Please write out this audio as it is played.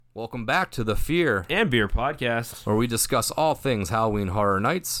Welcome back to the Fear and Beer podcast, where we discuss all things Halloween Horror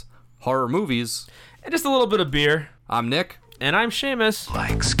Nights, horror movies, and just a little bit of beer. I'm Nick. And I'm Seamus.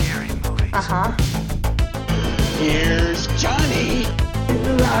 Like scary movies. Uh-huh. Here's Johnny. It's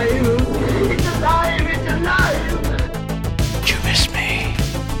alive. It's alive. It's alive. You miss me.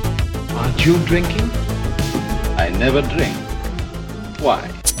 Aren't you drinking? I never drink. Why?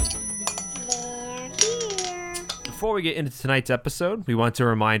 Before we get into tonight's episode, we want to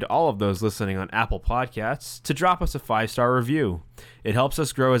remind all of those listening on Apple Podcasts to drop us a 5-star review. It helps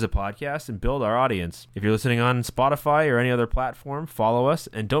us grow as a podcast and build our audience. If you're listening on Spotify or any other platform, follow us,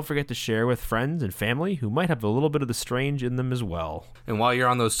 and don't forget to share with friends and family who might have a little bit of the strange in them as well. And while you're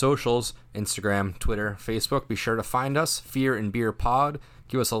on those socials, Instagram, Twitter, Facebook, be sure to find us, Fear and Beer Pod.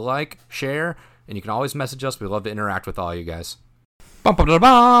 Give us a like, share, and you can always message us. We love to interact with all you guys. I feel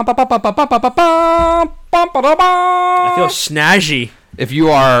snazzy. If you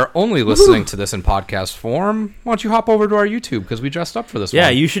are only listening to this in podcast form, why don't you hop over to our YouTube because we dressed up for this one. Yeah,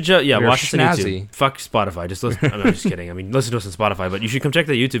 you should watch us on snazzy. YouTube. Fuck Spotify. Just listen. I'm just kidding. I mean, listen to us on Spotify, but you should come check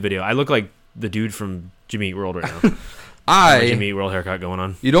the YouTube video. I look like the dude from Jimmy Eat World right now. My Jimmy Eat World haircut going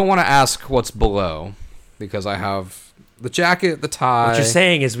on. You don't want to ask what's below because I have the jacket, the tie. What you're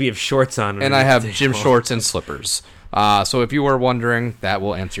saying is we have shorts on. And I have gym shorts and slippers. So if you were wondering, that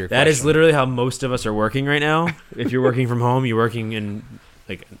will answer your question. That is literally how most of us are working right now. If you're working from home, you're working in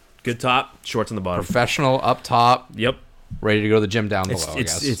like good top, shorts on the bottom. Professional up top. Yep. Ready to go to the gym down below, I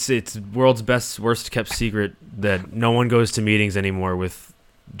guess. It's world's best, worst kept secret that no one goes to meetings anymore with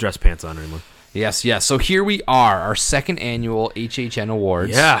dress pants on anymore. Yes. So here we are, our second annual HHN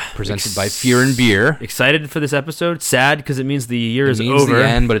Awards. Yeah. Presented by Fear and Beer. Excited for this episode. Sad because it means the year is over. It means the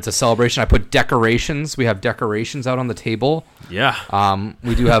end, but it's a celebration. I put decorations. We have decorations out on the table. Yeah.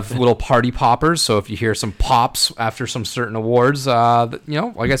 We do have little party poppers, so if you hear some pops after some certain awards, like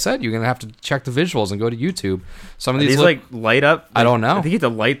I said, you're going to have to check the visuals and go to YouTube. Some of these light up? I don't know. I think you have to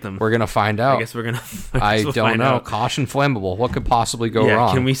light them. We're going to find out. I guess we're going to I don't know. Caution flammable. What could possibly go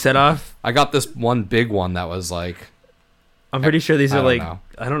wrong? Can we set off? I got this one big one that was like... I'm pretty sure these are like... Know.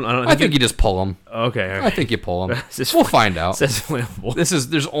 I think you just pull them. Okay. All right. I think you pull them. We'll find out. Says flammable.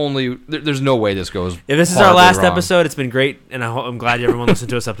 There's no way this goes. If this is our last episode, it's been great, and I'm glad everyone listened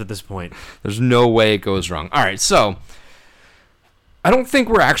to us up to this point. There's no way it goes wrong. All right, so I don't think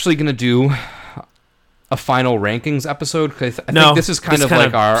we're actually going to do a final rankings epised because I think this is kind of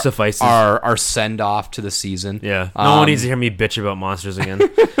like our send off to the season. Yeah. No one needs to hear me bitch about monsters again.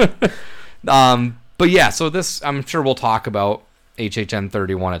 But yeah, so this I'm sure we'll talk about HHN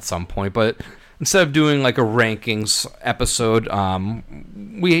 31 at some point, but instead of doing like a rankings episode,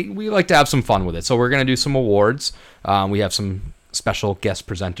 we like to have some fun with it. So we're going to do some awards. We have some special guest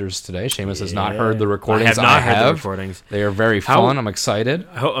presenters today. Seamus has not heard the recordings. I have not heard the recordings. They are very fun. I'm excited.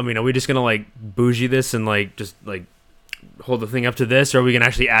 I mean, are we just going to like bougie this and like just like hold the thing up to this, or are we can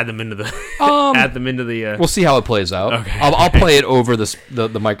actually add them into the We'll see how it plays out. Okay. I'll play it over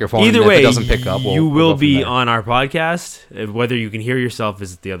the microphone. Either way, if it doesn't pick up, you will be on our podcast. Whether you can hear yourself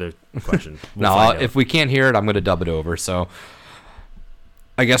is the other question. If we can't hear it, I'm going to dub it over. So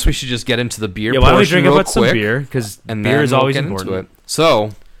I guess we should just get into the beer. Why don't we drink about some beer, because beer is always important.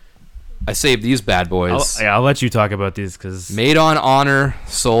 So I saved these bad boys. I'll let you talk about these because made on honor,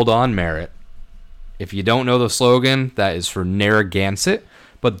 sold on merit. If you don't know the slogan, that is for Narragansett.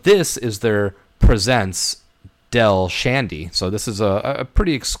 But this is their Presents Del Shandy. So this is a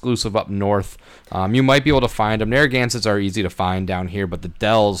pretty exclusive up north. You might be able to find them. Narragansetts are easy to find down here, but the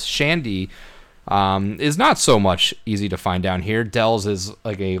Del's Shandy is not so much easy to find down here. Del's is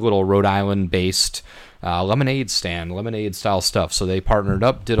like a little Rhode Island-based lemonade stand, lemonade style stuff. So they partnered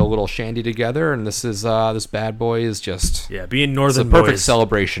up, did a little shandy together, and this is this bad boy is just being Northern it's a perfect boys,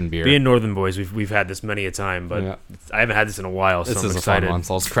 celebration beer. Being Northern boys, we've had this many a time, but I haven't had this in a while. So this I'm is excited. a fun one.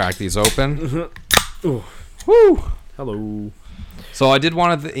 So let's crack these open. Ooh. Woo! Hello. So I did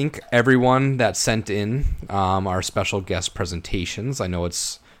want to thank everyone that sent in our special guest presentations. I know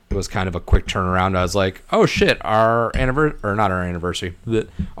it was kind of a quick turnaround. I was like, oh shit, our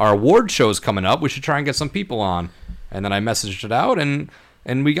award show is coming up. We should try and get some people on. And then I messaged it out, and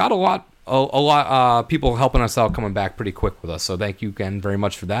we got a lot people helping us out, coming back pretty quick with us. So thank you again very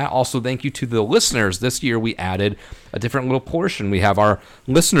much for that. Also, thank you to the listeners. This year we added a different little portion. We have our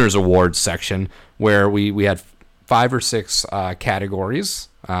listeners awards section where we had 5 or 6 categories.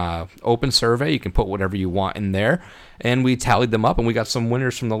 Open survey. You can put whatever you want in there. And we tallied them up, and we got some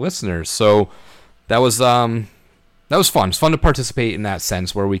winners from the listeners. So that was fun. It's fun to participate in that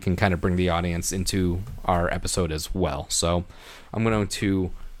sense where we can kind of bring the audience into our episode as well. So I'm going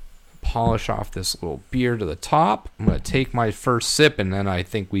to polish off this little beer to the top. I'm going to take my first sip, and then I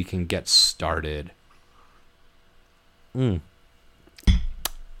think we can get started.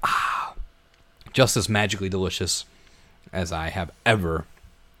 Just as magically delicious as I have ever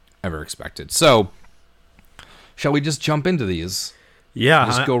expected. So, shall we just jump into these? Yeah.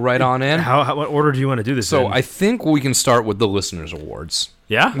 Just go right on in? What order do you want to do this So, in? I think we can start with the listeners' awards.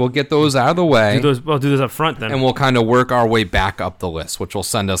 Yeah? We'll get those out of the way. do those up front then. And we'll kind of work our way back up the list, which will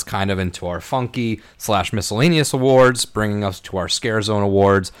send us kind of into our funky/miscellaneous awards, bringing us to our Scare Zone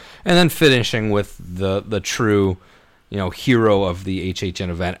awards, and then finishing with the true, hero of the HHN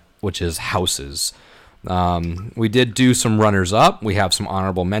event, which is houses. We did do some runners up. We have some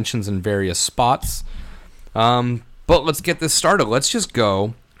honorable mentions in various spots. But let's get this started. Let's just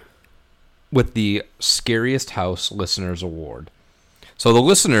go with the Scariest House Listeners Award. So the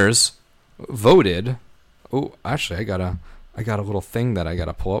listeners voted. Oh, actually, I got a little thing that I got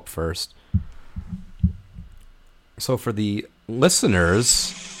to pull up first. So for the listeners'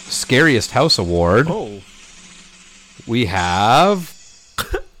 Scariest House Award, we have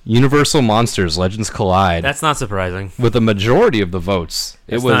Universal Monsters Legends Collide. That's not surprising. With a majority of the votes.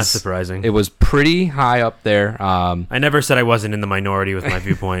 It's not surprising. It was pretty high up there. I never said I wasn't in the minority with my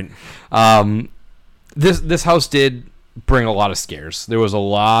viewpoint. This house did bring a lot of scares. There was a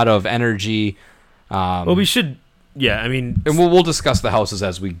lot of energy. Well, we should. Yeah, I mean, and we'll discuss the houses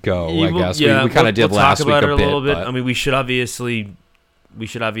as we go. I guess we kind of did we'll last talk about week it a bit. little bit. But I mean, we should obviously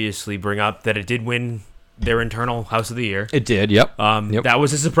bring up that it did win their internal House of the Year. It did. Yep. That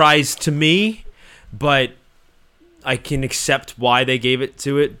was a surprise to me, but I can accept why they gave it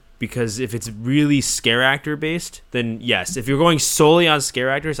to it, because if it's really scare actor based, then yes. If you're going solely on scare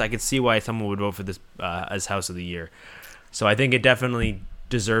actors, I could see why someone would vote for this as House of the Year. So I think it definitely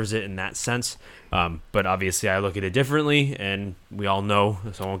deserves it in that sense. But obviously I look at it differently, and we all know,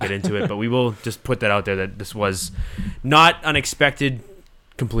 so I won't get into it, but we will just put that out there that this was not unexpected,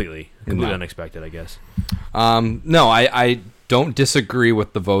 completely unexpected, I guess. No, I don't disagree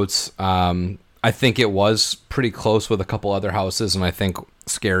with the votes. I think it was pretty close with a couple other houses, and I think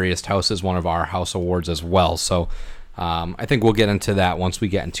Scariest House is one of our house awards as well. So I think we'll get into that once we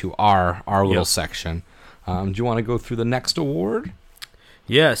get into our little section. Do you want to go through the next award?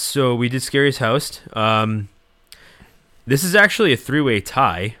 Yeah, so we did Scariest House. This is actually a 3-way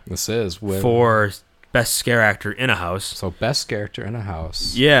tie. This is for Best Scare Actor in a House. So Best Scare Actor in a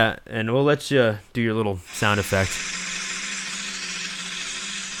House. Yeah, and we'll let you do your little sound effect.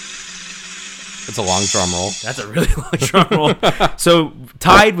 It's a long drum roll. That's a really long drum roll. So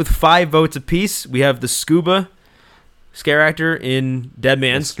tied with 5 votes apiece, we have the Scuba Scare Actor in Dead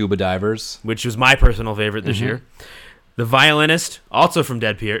Man's. Scuba Divers. Which was my personal favorite this year. The Violinist, also from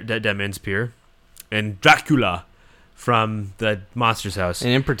Dead Man's Pier. And Dracula from the Monsters House.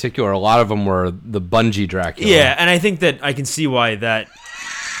 And in particular, a lot of them were the Bungee Dracula. Yeah, and I think that I can see why that...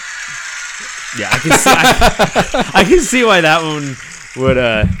 Yeah, I can see why that one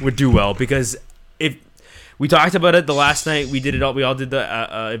would do well, because if we talked about it the last night, we all did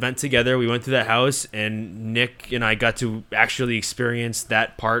the event together. We went to that house, and Nick and I got to actually experience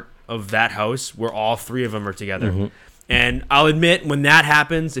that part of that house where all 3 of them are together. And I'll admit, when that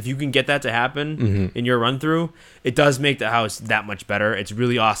happens, if you can get that to happen in your run through, it does make the house that much better. It's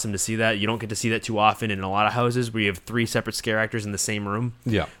really awesome to see that. You don't get to see that too often in a lot of houses where you have 3 separate scare actors in the same room.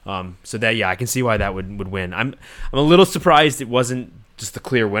 Yeah. So that, yeah, I can see why that would win. I'm a little surprised it wasn't just the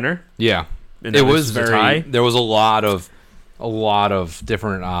clear winner. Yeah. And it was a tie. There was a lot of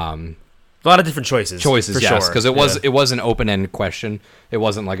different a lot of different choices. Choices, yes, because sure. it was an open-ended question. It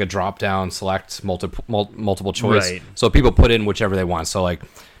wasn't like a drop-down, select multiple choice. Right. So people put in whichever they want. So like,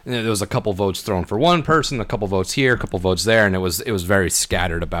 there was a couple votes thrown for one person, a couple votes here, a couple votes there, and it was very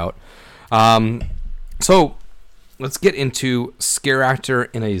scattered about. So let's get into Scare Actor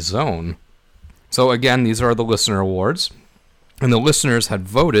in a Zone. So again, these are the listener awards, and the listeners had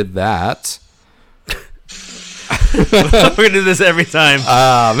voted that. We're gonna do this every time.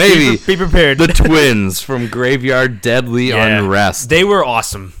 Maybe be prepared. The twins from Graveyard Deadly Unrest. They were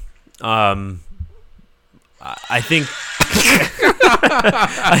awesome. I think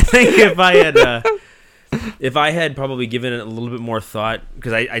if I had probably given it a little bit more thought,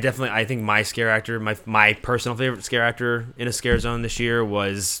 because I think my scare actor, my personal favorite scare actor in a Scare Zone this year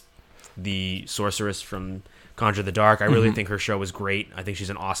was the Sorceress from Conjure the Dark. I really think her show was great. I think she's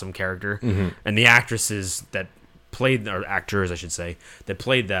an awesome character, and the actresses that played, or actors I should say, that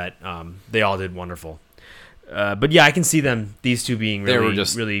played that, they all did wonderful. But yeah, I can see these two being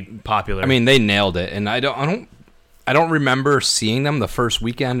really popular. I mean, they nailed it, and I don't remember seeing them the first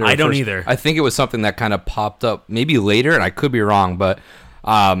weekend. Either. I think it was something that kind of popped up maybe later, and I could be wrong, but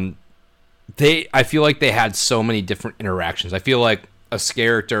I feel like they had so many different interactions. I feel like a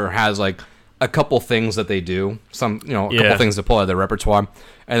character has like a couple things that they do, a couple things to pull out of their repertoire,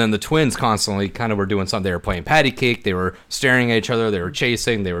 and then the twins constantly kind of were doing something. They were playing patty cake, they were staring at each other, they were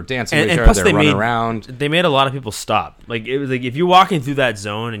chasing, they were dancing with each other, they were running around. They made a lot of people stop. Like it was like if you're walking through that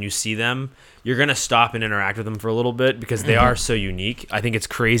zone and you see them, you're gonna stop and interact with them for a little bit because they are so unique. I think it's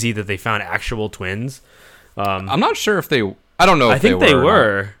crazy that they found actual twins. I'm not sure if they. I don't know. If I think they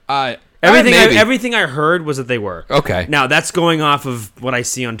were. Everything I heard was that they were. Okay. Now that's going off of what I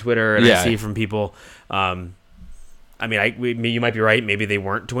see on Twitter and I see from people. I mean, you might be right. Maybe they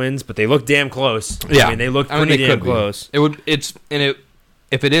weren't twins, but they look damn close. Yeah. I mean, they look pretty damn close.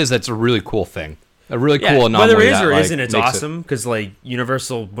 If it is, that's a really cool thing. A really cool anomaly. Whether it is or that, isn't, it's awesome because like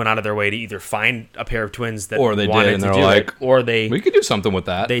Universal went out of their way to either find a pair of twins that or they wanted did, and to they're do like, it, or we could do something with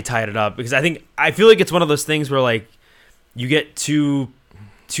that. They tied it up because I feel like it's one of those things where like you get two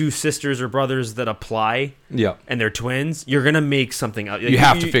sisters or brothers that apply, and they're twins. You're gonna make something out. Like, you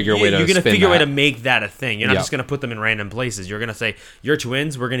have to figure a way to. You're gonna spin figure a way that. to make that a thing. You're not just gonna put them in random places. You're gonna say you're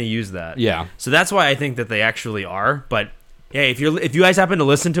twins. We're gonna use that. Yeah. So that's why I think that they actually are, but. Hey, if you guys happen to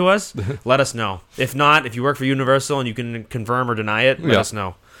listen to us, let us know. If not, if you work for Universal and you can confirm or deny it, let us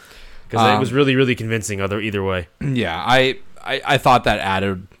know. Because it was really, really convincing either way. Yeah, I thought that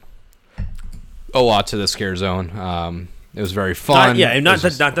added a lot to the Scare Zone. It was very fun. Not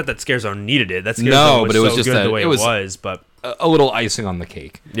that Scare Zone needed it. That Scare no, Zone was but it was so just good that the way it was but a little icing on the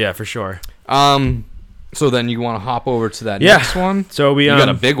cake. Yeah, for sure. So then you want to hop over to that next one? So we you got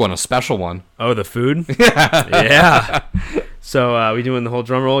a big one, a special one. Oh, the food? Yeah. So we doing the whole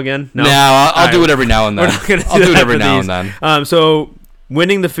drum roll again? No, I'll do it every now and then. I'll do it every now and then. So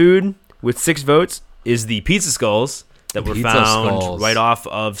winning the food with 6 votes is the Pizza Skulls that were found right off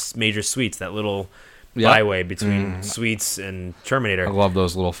of Major Sweets, that little byway between Sweets and Terminator. I love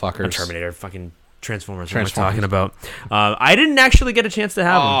those little fuckers. Terminator, fucking Transformers. What am I talking about? I didn't actually get a chance to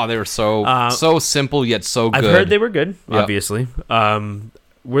have them. Oh, they were so simple yet so good. I've heard they were good, obviously.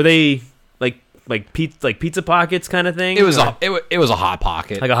 Were they like pizza pockets kind of thing? It was a hot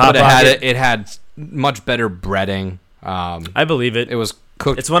pocket. Like a hot pocket. It had much better breading. I believe it. It was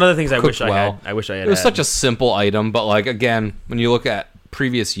cooked. It's one of the things I wish well. I had. It was such a simple item, but like again, when you look at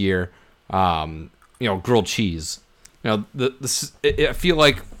previous year, grilled cheese. I feel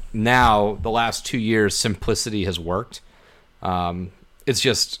like now the last 2 years simplicity has worked. It's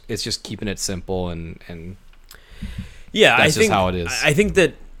just keeping it simple and that's just how it is. I think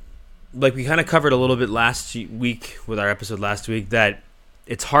that like we kind of covered a little bit last week with our episode last week that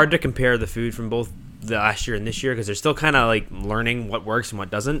it's hard to compare the food from both the last year and this year because they're still kind of like learning what works and what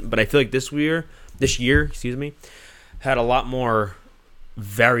doesn't. But I feel like this year, had a lot more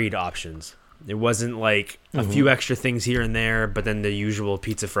varied options. It wasn't like a few extra things here and there, but then the usual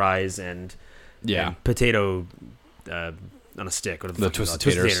pizza fries and potato on a stick. What the twisted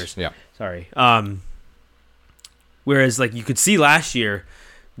taters. Yeah. Sorry. Whereas like you could see last year,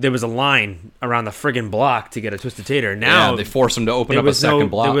 there was a line around the friggin' block to get a twisted tater. Now they forced them to open up a second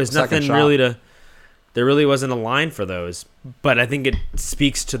block. There was nothing really to. There really wasn't a line for those, but I think it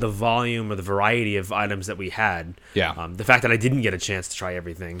speaks to the volume or the variety of items that we had. Yeah. The fact that I didn't get a chance to try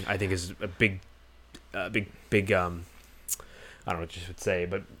everything, I think, is a big. I don't know what you should say,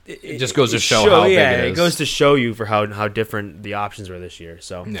 but it just goes to show how big it is. It goes to show you for how different the options were this year.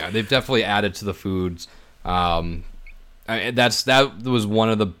 So yeah, they've definitely added to the foods. That was one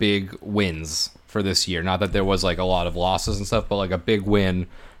of the big wins for this year. Not that there was like a lot of losses and stuff, but like a big win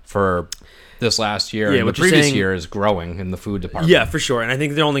for this last year. Yeah, and the previous year is growing in the food department. Yeah, for sure. And I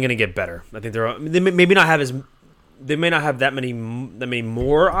think they're only going to get better. I think they may not have that many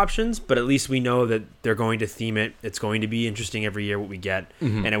more options, but at least we know that they're going to theme it. It's going to be interesting every year what we get,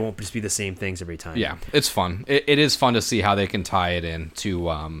 and it won't just be the same things every time. Yeah, it's fun. It is fun to see how they can tie it in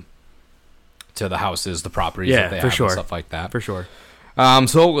to the houses, the properties that they have, and stuff like that. For sure.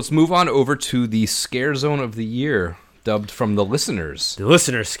 So let's move on over to the Scare Zone of the Year, dubbed from the listeners. The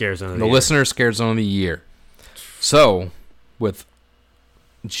listeners' Scare Zone of the Year. The listeners' Scare Zone of the Year. So, with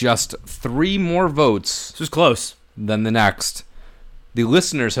just 3 more votes... This was close. ...than the next, the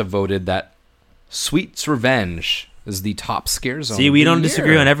listeners have voted that Sweet's Revenge is the top Scare Zone. See, we don't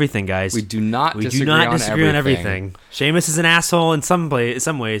disagree on everything, guys. We do not disagree on everything. Seamus is an asshole in some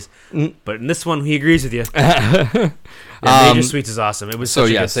ways, but in this one, he agrees with you. Major Sweets is awesome. It was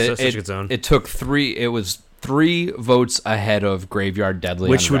such a good zone. It took 3. It was 3 votes ahead of Graveyard Deadly,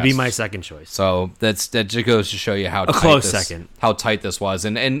 which would be Unrest. my second choice. So that just goes to show you how how tight this was,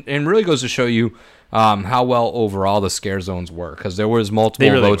 and really goes to show you how well overall the Scare Zones were, because there was multiple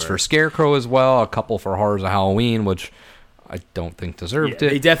votes for Scarecrow as well, a couple for Horrors of Halloween, which I don't think deserved Yeah,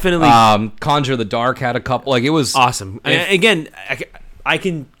 it. they definitely- Conjure the Dark had a couple. Like it was Awesome. Again, I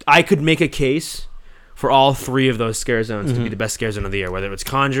could make a case for all three of those scare zones to be the best scare zone of the year, whether it's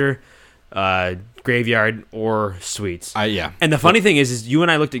Conjure, Graveyard, or Sweets. Yeah. And the funny thing is you and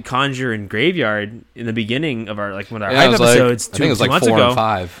I looked at Conjure and Graveyard in the beginning of our Yeah, hype it was like- episodes. I think it was 2 like months 4 ago. and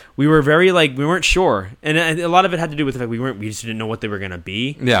 5. We were very we weren't sure, and a lot of it had to do with the fact we just didn't know what they were gonna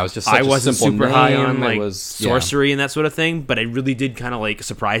be. Yeah, it was just such I wasn't a simple super high name. on It like was, sorcery and that sort of thing, but it really did kind of like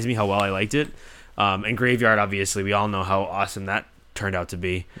surprise me how well I liked it. And Graveyard, obviously, we all know how awesome that turned out to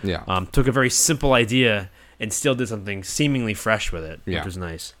be. Yeah. Took a very simple idea and still did something seemingly fresh with it, Yeah. which was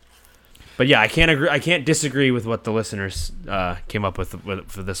nice. But yeah, I can't disagree with what the listeners came up with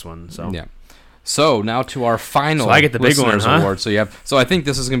for this one. So Yeah. So now to our final. So I get the big one, listeners huh? award. So I think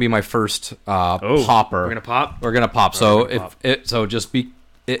this is gonna be my first popper. We're gonna pop. We're gonna pop. So just be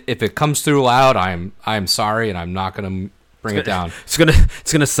if it comes through loud, I'm sorry, and I'm not gonna bring it down. It's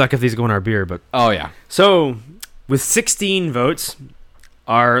gonna suck if these go in our beer, but Oh yeah. so with 16 votes,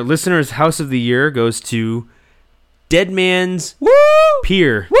 our listeners' House of the Year goes to Dead Man's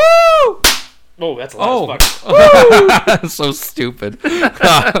Pier. Woo! Oh, that's Oh. loud as fuck. So stupid.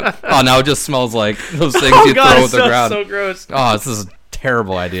 Oh, now it just smells like those things you throw at it's the ground. so gross. Oh, this is a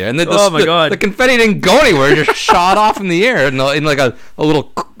terrible idea. And Oh my God. the confetti didn't go anywhere; it just shot off in the air in like a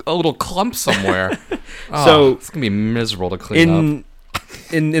little clump somewhere. Oh, So, it's gonna be miserable to clean up.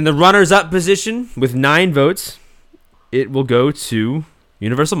 In the runners-up position with 9 votes, it will go to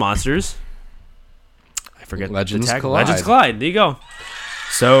Universal Monsters. I forget Legends the tag. Collide. Legends Collide. There you go.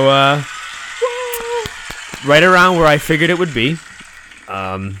 So right around where I figured it would be.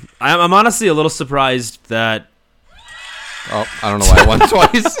 I'm honestly a little surprised that Oh, I don't know why I won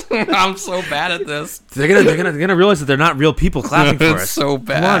twice. I'm so bad at this. they're gonna realize that they're not real people clapping for It's us. so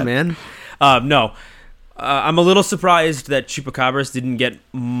bad. Come on, man. No. I'm a little surprised that Chupacabras didn't get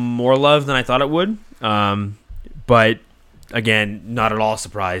more love than I thought it would. But again, not at all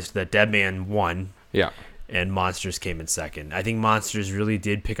surprised that Deadman won Yeah. and Monsters came in second. I think Monsters really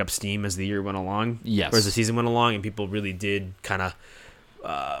did pick up steam as the year went along. Yes. Or as the season went along, and people really did kind of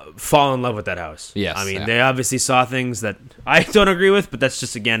fall in love with that house. Yes, I mean, yeah. they obviously saw things that I don't agree with, but that's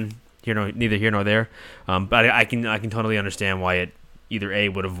just, again, neither here nor there. But I can totally understand why it either A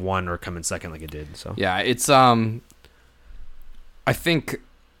would have won or come in second like it did. So Yeah, it's I think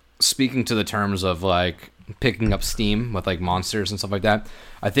speaking to the terms of like picking up steam with like monsters and stuff like that,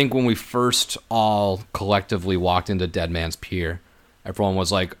 I think when we first all collectively walked into Dead Man's Pier, everyone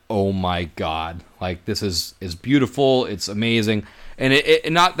was like, "Oh my god, like this is beautiful, it's amazing." And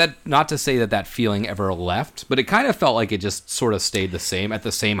it not to say that feeling ever left, but it kind of felt like it just sort of stayed the same at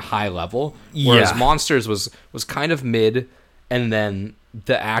the same high level. Whereas Yeah. Monsters was kind of mid, and then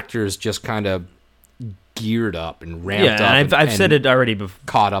the actors just kind of geared up and ramped up. and I've said it already before.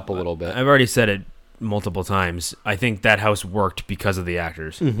 Caught up a little bit. I've already said it multiple times. I think that house worked because of the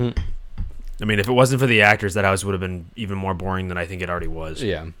actors. Mm-hmm. I mean, if it wasn't for the actors, that house would have been even more boring than I think it already was.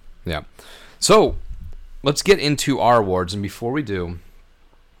 Yeah. So let's get into our awards, and before we do,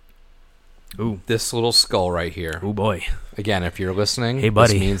 this little skull right here. Oh boy. Again, if you're listening, Hey,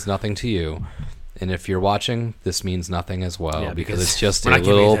 buddy. this means nothing to you. And if you're watching, this means nothing as well, Yeah, because because it's just we're a not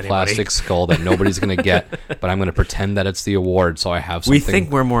giving it little to anybody. plastic skull that nobody's going to get, but I'm going to pretend that it's the award, so I have something We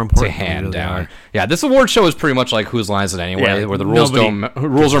think we're more important to than we hand really down. are. Yeah, this award show is pretty much like Whose Line Is It Anyway, Yeah, where the rules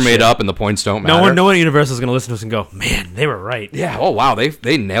rules are made up and the points don't matter. No one at Universal is going to listen to us and go, man, they were right. Yeah, oh wow, they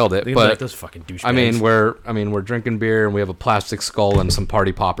nailed it. They're gonna be But like those fucking douchebags. we're drinking beer and we have a plastic skull and some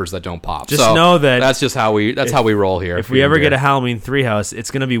party poppers that don't pop. Just So know that that's just how we roll here. if we ever get a Halloween 3 house,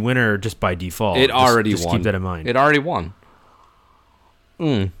 it's going to be winner just by default. it already just won. keep that in mind. It already won.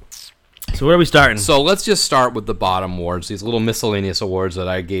 So where are we starting? So let's just start with the bottom awards, these little miscellaneous awards that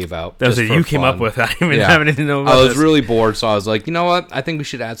I gave out. that was just it for you came up fun. with. I didn't even Yeah. have anything to know about I was this. really bored, so I was like, you know what? I think we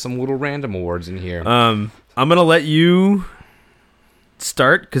should add some little random awards in here. I'm gonna let you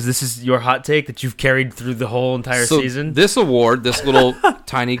start because this is your hot take that you've carried through the whole entire So season. this award, this little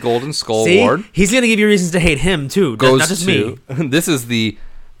tiny golden skull See, award, he's gonna give you reasons to hate him too, goes not just to me. this is the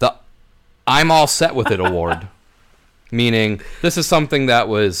I'm all set with it award. Meaning this is something that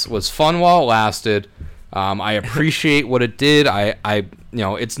was fun while it lasted. I appreciate what it did. I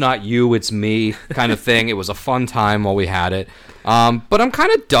it's not you, it's me kind of thing. It was a fun time while we had it. But I'm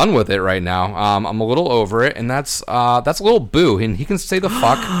kind of done with it right now. I'm a little over it, and that's a little Boo, and he can stay the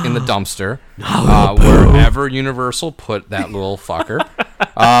fuck in the dumpster wherever Universal put that little fucker.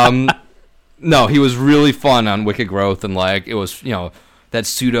 No, he was really fun on Wicked Growth, and like it was that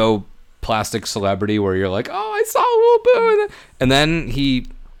pseudo plastic celebrity where you're like, oh, I saw a little Boo, and then he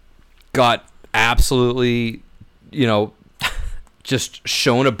got absolutely just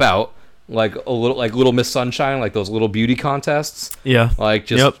shown about like Little Miss Sunshine, like those little beauty contests. Yeah. Like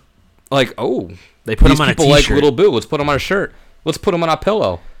just Yep. like, oh, They put these them on a people like t-shirt. Little Boo. Let's put them on a shirt. Let's put them on a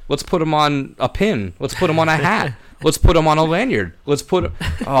pillow. Let's put them on a pin. Let's put them on a hat. Let's put them on a lanyard. Let's put.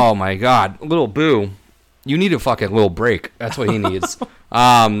 Oh my God, Little Boo, you need a fucking little break. That's what he needs.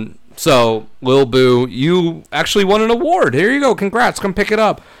 So Lil Boo, you actually won an award. Here you go. Congrats. Come pick it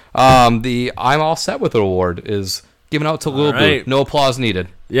up. The I'm All Set With It award is given out to Lil right. Boo. No applause needed.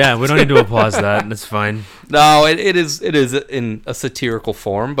 Yeah, we don't need to applause that. That's fine. No, it is in a satirical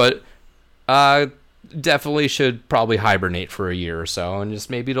form, but definitely should probably hibernate for a year or so, and just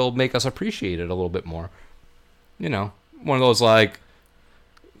maybe it'll make us appreciate it a little bit more. You know, one of those like,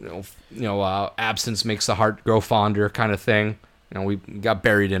 absence makes the heart grow fonder kind of thing. You know, we got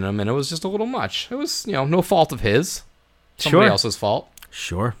buried in him, and it was just a little much. It was, no fault of his. Somebody Sure. else's fault.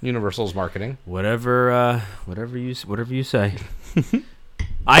 Sure. Universal's marketing. Whatever you say.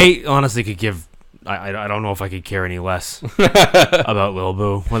 I honestly could give. I don't know if I could care any less about Lil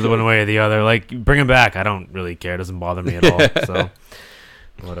Boo, one way or the other. Like, bring him back. I don't really care. It doesn't bother me at all. So,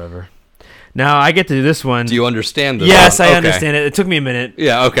 whatever. Now I get to do this one. Do you understand this? Yes, one? I Okay. understand it. It took me a minute.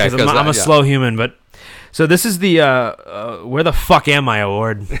 Yeah, okay. 'Cause I'm a slow human, but so this is the Where the Fuck Am I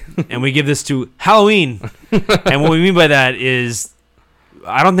award, and we give this to Halloween. And what we mean by that is,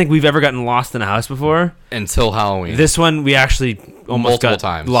 I don't think we've ever gotten lost in a house before. Until Halloween. This one we actually almost Multiple got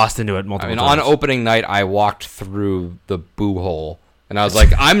times. lost into it multiple on times. opening night, I walked through the boo hole, and I was like,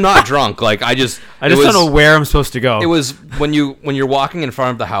 I'm not drunk. Like, I just don't know where I'm supposed to go. It was when you're walking in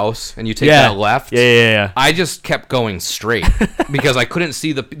front of the house and you take Yeah. that left. Yeah. I just kept going straight because I couldn't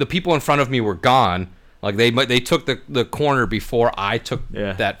see the people in front of me were gone. Like they took the corner before I took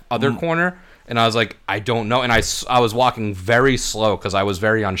Yeah. that other corner, and I was like, I don't know. And I was walking very slow because I was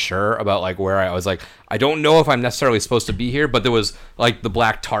very unsure about like where I was. Like, I don't know if I'm necessarily supposed to be here, but there was like the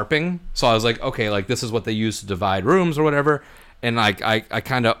black tarping, so I was like, okay, like this is what they use to divide rooms or whatever. And like I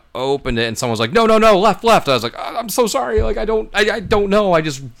kind of opened it, and someone was like, no, left. I was like, oh, I'm so sorry. Like I don't know.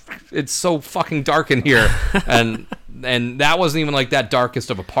 It's so fucking dark in here, and that wasn't even like that darkest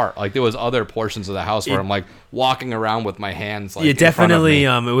of a part. Like there was other portions of the house where I'm like walking around with my hands like Yeah, in front of definitely.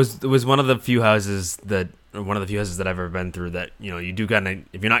 me. It was one of the few houses that I've ever been through that you do kind of,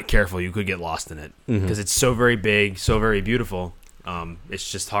 if you're not careful, you could get lost in it because it's so very big, so very beautiful.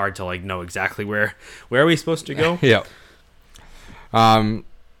 It's just hard to like know exactly where are we supposed to go. Yeah.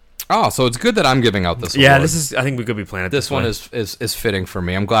 So it's good that I'm giving out this Yeah, award. this is. I think we could be playing it. This one way. is fitting for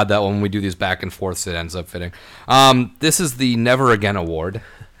me. I'm glad that when we do these back and forths, it ends up fitting. This is the Never Again award.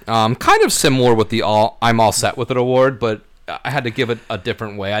 Kind of similar with the I'm All Set With It award, but I had to give it a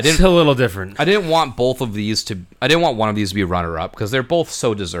different way. It's a little different. I didn't want I didn't want one of these to be runner up because they're both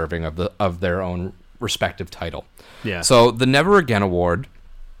so deserving of their own respective title. Yeah. So the Never Again award.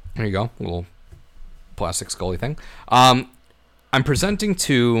 There you go, a little plastic scully thing. I'm presenting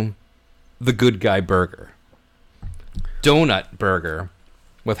to the Good Guy Burger. Donut burger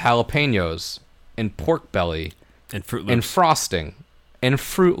with jalapenos and pork belly and Fruit Loops. and frosting and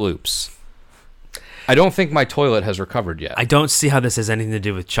Fruit Loops. I don't think my toilet has recovered yet. I don't see how this has anything to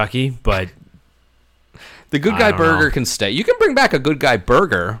do with Chucky, but The Good I Guy don't Burger know. can stay. You can bring back a Good Guy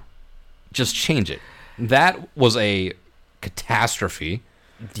Burger, just change it. That was a catastrophe.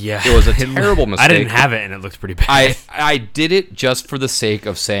 yeah, It was a terrible mistake. I didn't have it, and it looks pretty bad. I did it just for the sake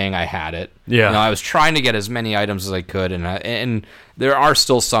of saying I had it. Yeah. I was trying to get as many items as I could, and there are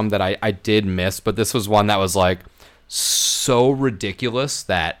still some that I did miss, but this was one that was like so ridiculous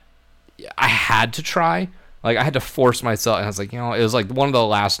that I had to try. Like I had to force myself, and I was like, it was like one of the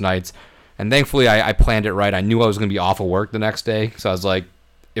last nights, and thankfully I planned it right. I knew I was going to be off of work the next day, so I was like,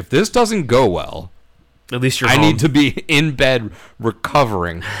 if this doesn't go well, At least you're I home. need to be in bed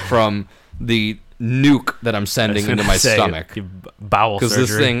recovering from the nuke that I'm sending into my stomach. Bowel Because surgery.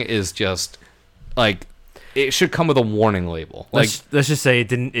 this thing is just like, it should come with a warning label. Like, Let's just say it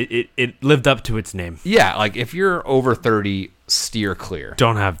didn't. It lived up to its name. yeah, like if you're over 30, steer clear.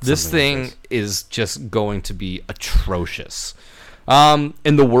 Don't have This something like thing is just going to be atrocious. And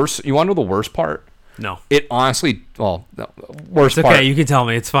the worst, you want to know the worst part? No, It honestly, well, the worst it's okay. part. You can tell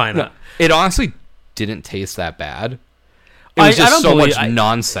me. It's fine. No, it honestly didn't taste that bad. It I- was I just don't so believe- much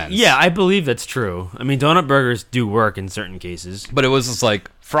nonsense. Yeah, I believe that's true. I mean, donut burgers do work in certain cases. But it was just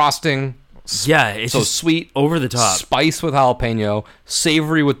like frosting, Yeah, it's so just sweet, over the top. spice with jalapeno,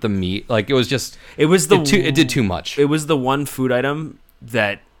 savory with the meat. Like it was just, It was it did too much. It was the one food item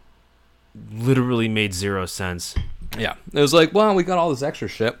that literally made zero sense. Yeah, it was like, well, we got all this extra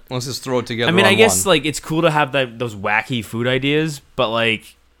shit. Let's just throw it together. I mean, I on guess one. like it's cool to have those wacky food ideas, but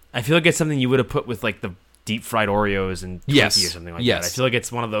like I feel like it's something you would have put with like the deep fried Oreos and Yes. Twinkie or something like Yes. that. I feel like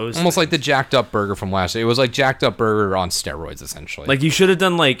it's one of those. Almost like the things. Jacked Up Burger from last year. It was like Jacked Up Burger on steroids, essentially. Like you should have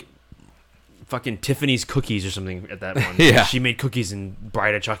done like fucking Tiffany's cookies or something at that one. Yeah. She made cookies in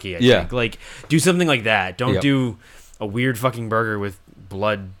Bride of Chucky, I Yeah. think. Like do something like that. Don't Yep. do a weird fucking burger with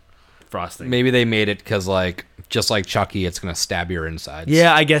blood frosting. Maybe they made it because, like, just like Chucky, it's going to stab your insides.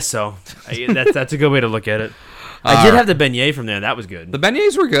 Yeah, I guess so. That's a good way to look at it. I did have the beignet from there. That was good. The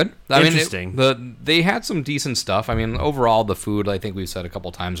beignets were good. Interesting. They had some decent stuff. I mean, overall, the food, I think we've said a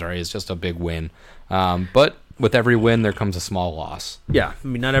couple times already, is just a big win. But with every win, there comes a small loss. Yeah, I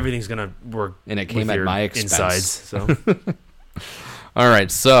mean, not everything's gonna work. And it came with at your my expense. Insides, so All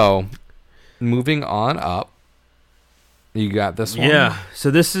right, so moving on up. You got this one? yeah.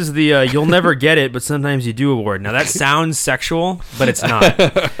 So this is the "You'll Never Get It, but Sometimes You Do" award. Now that sounds sexual, but it's not.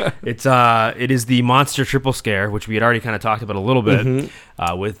 It is the Monster Triple Scare, which we had already kind of talked about a little bit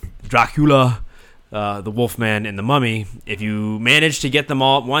with Dracula, the Wolfman, and the Mummy. If you manage to get them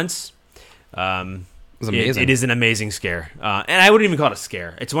all at once, It's amazing. It is an amazing scare, and I wouldn't even call it a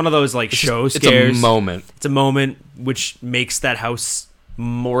scare. It's one of those like show scares. It's a moment. It's a moment which makes that house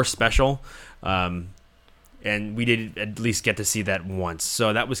more special. And we did at least get to see that once,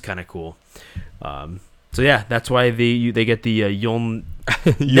 so that was kind of cool. So yeah, that's why they get the you'll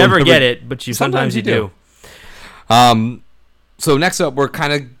never get it, but sometimes you do. So next up, we're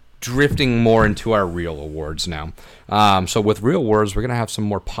kind of drifting more into our real awards now. So with real awards, we're gonna have some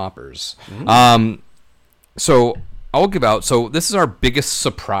more poppers. So I'll give out. So this is our biggest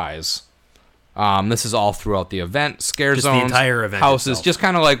surprise. This is all throughout the event, scare Just the zones, entire event houses, itself. just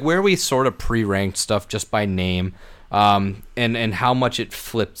kind of like where we sort of pre-ranked stuff just by name, and how much it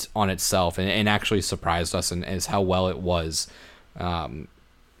flipped on itself and actually surprised us, and is how well it was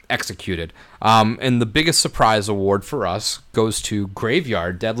executed. And the biggest surprise award for us goes to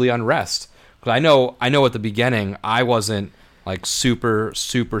Graveyard Deadly Unrest. Because I know at the beginning I wasn't like super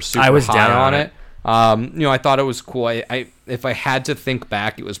I was high down on on it. I thought it was cool. I if I had to think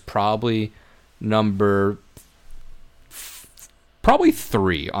back, it was probably number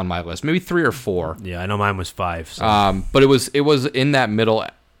 3 on my list, maybe 3 or 4. Yeah, I know mine was 5. So. But it was in that middle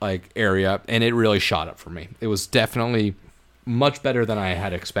like area, and it really shot up for me. It was definitely much better than I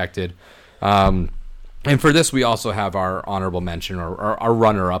had expected. And for this, we also have our honorable mention, or our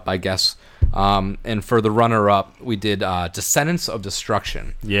runner-up, I guess. And for the runner-up, we did Descendants of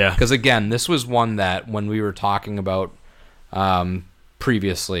Destruction. Yeah. Because, again, this was one that when we were talking about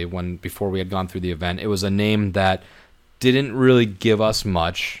previously, before we had gone through the event, it was a name that didn't really give us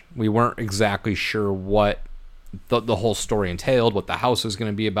much. We weren't exactly sure what the whole story entailed, what the house was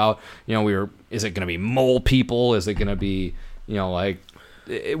going to be about. Is it going to be mole people? Is it going to be,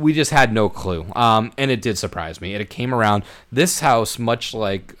 we just had no clue. And it did surprise me. It came around. This house, much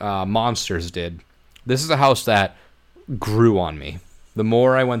like Monsters did, this is a house that grew on me. The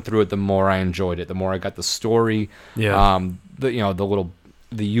more I went through it, the more I enjoyed it. The more I got the story. Yeah.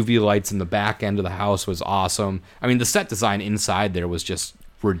 The UV lights in the back end of the house was awesome. I mean, the set design inside there was just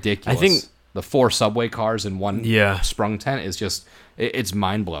ridiculous. I think the 4 subway cars in one sprung tent is just, it's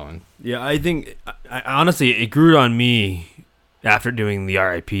mind blowing. Yeah, I think honestly it grew on me after doing the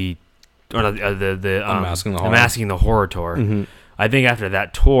RIP or the Unmasking the Horror tour. Mm-hmm. I think after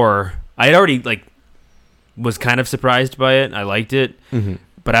that tour, I had already was kind of surprised by it. I liked it. Mm-hmm.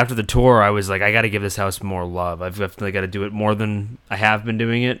 But after the tour, I was like, I got to give this house more love. I've definitely got to do it more than I have been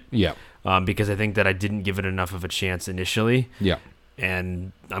doing it. Yeah. Because I think that I didn't give it enough of a chance initially. Yeah.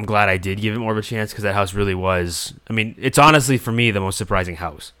 And I'm glad I did give it more of a chance because that house really was. I mean, it's honestly for me the most surprising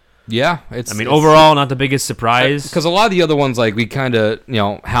house. Yeah. Overall, not the biggest surprise. Because a lot of the other ones, we kind of,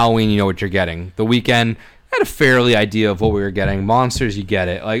 Halloween, you know what you're getting. The Weekend, I had a fairly idea of what we were getting. Monsters, you get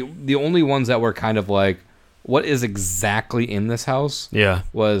it. The only ones that were kind of what is exactly in this house? Yeah.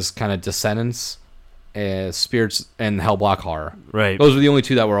 Was kind of Descendants, Spirits, and Hellblock Horror. Right. Those were the only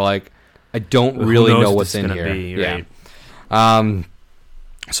 2 that were I don't really know what's in here. Right. Yeah.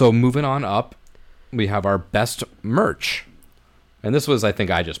 So moving on up, we have our best merch. And this was, I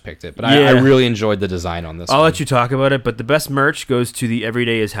think I just picked it, but I really enjoyed the design on this. I'll let you talk about it, but the best merch goes to the Every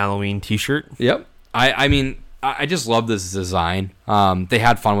Day is Halloween t-shirt. Yep. I just love this design. They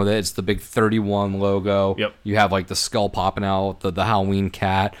had fun with it. It's the big 31 logo. Yep. You have the skull popping out, the Halloween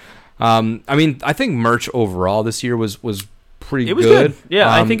cat. I think merch overall this year was pretty good. It was good.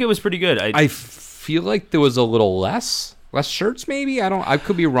 Yeah, I think it was pretty good. I feel like there was a little less shirts maybe. I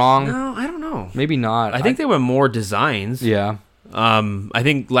could be wrong. No, I don't know. Maybe not. I think there were more designs. Yeah. I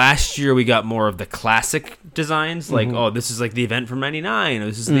think last year we got more of the classic designs, like this is like the event from '99, or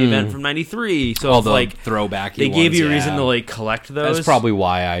this is the event from '93. So All if, the like throwbacky they gave ones, you a reason yeah. to like collect those. That's probably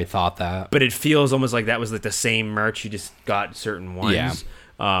why I thought that. But it feels almost like that was like the same merch. You just got certain ones. Yeah.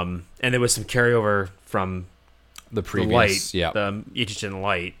 And there was some carryover from The the previous, light, yeah. the HHN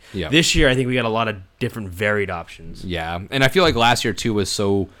light. Yeah. This year, I think we got a lot of different varied options. Yeah, and I feel like last year too was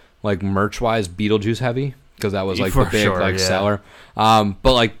so like merch wise Beetlejuice heavy because that was like the For big sure, like yeah. seller.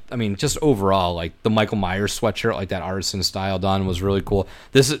 But like I mean, just overall, like the Michael Myers sweatshirt, like that artisan style done was really cool.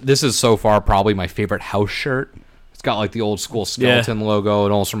 This is so far probably my favorite house shirt. It's got like the old school skeleton logo.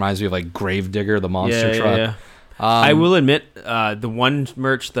 It almost reminds me of like Gravedigger, the monster truck. I will admit, the one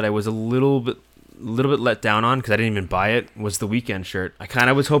merch that I was a little bit let down on because I didn't even buy it was the Weekend shirt. I kind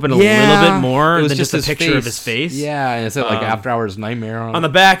of was hoping a little bit more It was than just a his picture of his face. Yeah, and it said like After Hours Nightmare On the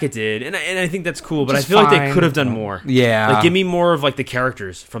back, it did, and I think that's cool. But Just I feel like they fine. could have done more. Yeah. like give me more of like the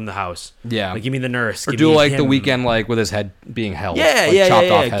characters from the house. Yeah. like give me the nurse. Or give do me like the him. Weekend like with his head being held. Yeah, like yeah, chopped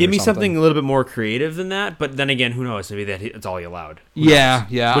yeah, off yeah. head Give or me something something a little bit more creative than that. But then again, who knows? Maybe that's all you allowed. Who Yeah,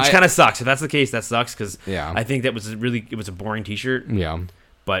 knows? yeah. Which kind of sucks. If that's the case, that sucks because Yeah. I think that was it was a boring T-shirt. Yeah.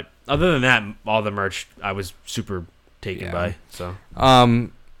 But other than that, all the merch I was super taken Yeah. by. So,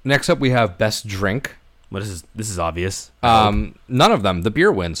 Next up we have Best Drink. well, this is obvious. None of them. The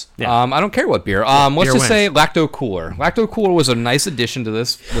beer wins. Yeah. I don't care what beer. Let's beer just say wins. Lacto Cooler. Lacto Cooler was a nice addition to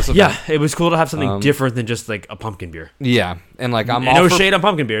this event. Yeah, it was cool to have something different than just like a pumpkin beer. Yeah, and like I'm And all no for, shade on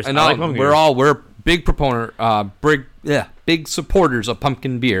pumpkin beers. and I all- like pumpkin beers. we're big big supporters of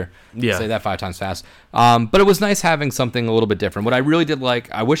pumpkin beer. Yeah. Say that 5 times fast. But it was nice having something a little bit different. What I really did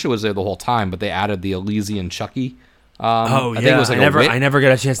like, I wish it was there the whole time, but they added the Elysian Chucky. Oh, I think it was like a wit. I never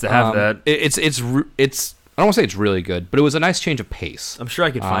got a chance to have that. It's I don't want to say it's really good, but it was a nice change of pace. I'm sure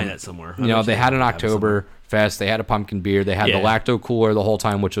I could find that somewhere. You know, they had an October Fest, they had a pumpkin beer, they had the Yeah. Lacto Cooler the whole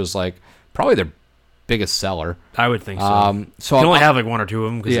time, which was like probably their biggest seller. I would think so. So you can only I'm- have like one or two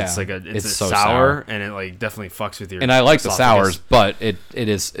of them because Yeah, it's like it's a so sour, sour. and it like definitely fucks with your. and I like the esophagus. sours, but it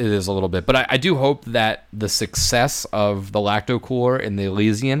is a little bit. But I do hope that the success of the Lacto Cooler and the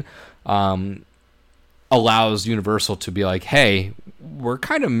Elysian allows Universal to be like, hey, we're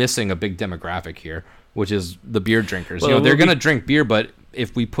kind of missing a big demographic here, which is the beer drinkers. Well, you know, they're it will gonna drink beer, but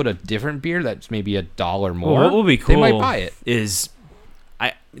if we put a different beer that's maybe $1 more, Well, what will be cool they might buy it. is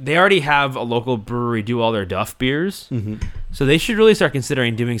they already have a local brewery do all their Duff beers, so they should really start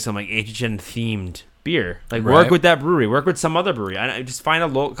considering doing some like HHN themed beer. Like work Right. with that brewery, work with some other brewery. I just find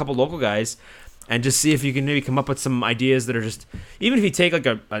a couple local guys. And just see if you can maybe come up with some ideas that are just, even if you take like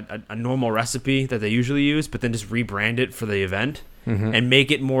a normal recipe that they usually use, but then just rebrand it for the event and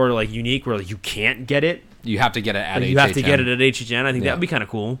make it more like unique where like you can't get it. You have to get it at Like, HHN. you have to get it at HHN. I think Yeah. that would be kind of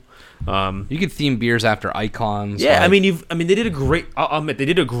cool. You could theme beers after icons. Yeah, like- they did a great. I'll admit they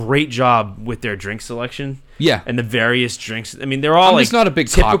did a great job with their drink selection. Yeah. and the various drinks. I mean, they're all I'm like just not a big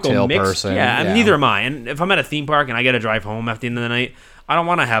typical cocktail mixed- person. Yeah, I mean, Yeah. neither am I. And if I'm at a theme park and I got to drive home at the end of the night, I don't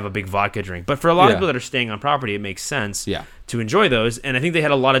want to have a big vodka drink. But for a lot of Yeah. people that are staying on property, it makes sense. Yeah. to enjoy those. And I think they had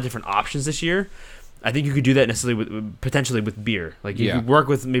a lot of different options this year. I think you could do that necessarily potentially with beer. Like you Yeah. could work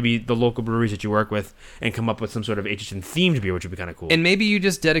with maybe the local breweries that you work with and come up with some sort of HHN themed beer, which would be kind of cool. And maybe you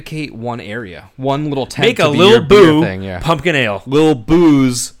just dedicate one area, one little tent. Make to a be Lil your beer Boo thing. Yeah. pumpkin ale. Lil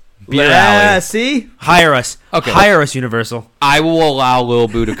Boo's beer Yeah, alley. see? Hire us. Okay. Hire us, Universal. I will allow Lil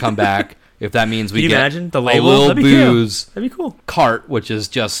Boo to come back if that means we Can you get imagine the a label? Lil That'd be cool. Boo's That'd be cool. cart, which is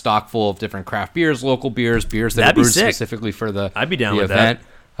just stock full of different craft beers, local beers that That'd are be brewed sick. specifically for the I'd be down the with that.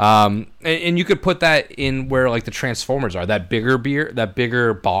 event. And you could put that in where like the Transformers are, that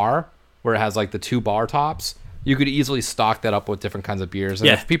bigger bar where it has like the 2 bar tops. You could easily stock that up with different kinds of beers. And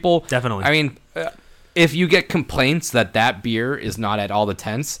Yeah, if people definitely. I mean, if you get complaints that beer is not at all the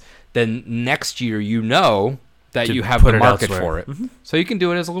tents, then next year that To you have put the it market elsewhere. Mm-hmm. for it. So you can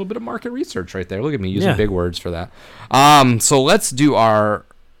do it as a little bit of market research right there. Look at me using Yeah. big words for that. So let's do our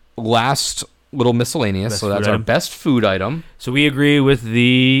last little miscellaneous. Best so that's food our item. best food item. So we agree with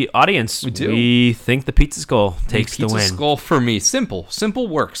the audience. We do. We think the Pizza Skull takes the Pizza win. Skull for me. Simple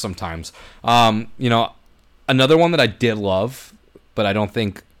works sometimes. Another one that I did love, but I don't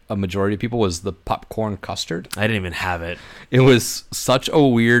think a majority of people was the popcorn custard. I didn't even have it. It was such a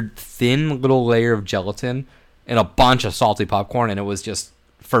weird, thin little layer of gelatin and a bunch of salty popcorn, and it was just,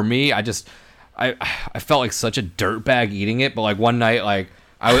 for me, I felt like such a dirtbag eating it. But like one night, like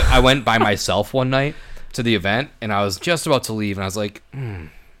I went by myself one night to the event, and I was just about to leave, and I was like,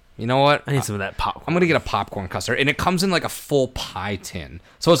 you know what? I need some of that popcorn. I'm gonna get a popcorn custard, and it comes in like a full pie tin,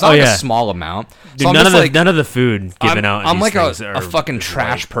 so it's not like a small amount. Dude, So I'm none just of the like, none of the food given out. in I'm these like things a are- fucking is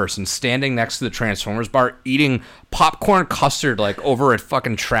trash right. person standing next to the Transformers bar eating popcorn custard like over a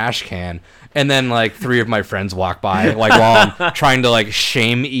fucking trash can, and then like 3 of my friends walk by like while I'm trying to like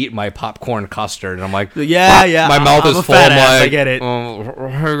shame eat my popcorn custard, and I'm like, Yeah. my mouth I'm is a full. fat I'm ass, like, I get it. Oh,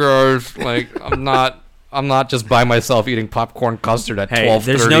 hey guys, like I'm not just by myself eating popcorn custard at Hey, 12:30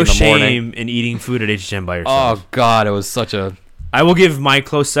 there's in no the morning. shame in eating food at HHM by yourself. Oh god, it was such a I will give my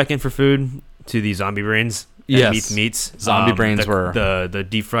close second for food to the zombie brains. and Yes. meats. Zombie brains were- the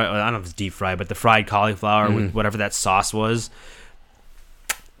deep fried. I don't know if it's deep fried, but the fried cauliflower with whatever that sauce was.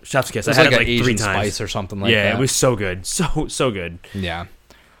 Chef's kiss. it was I had like it an like 3 Asian times. spice or something like Yeah, that. it was so good, so good. Yeah,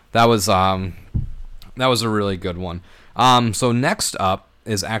 that was a really good one. So next up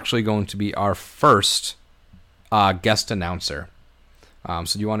is actually going to be our first guest announcer. So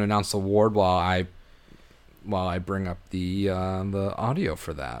do you want to announce the award while I bring up the audio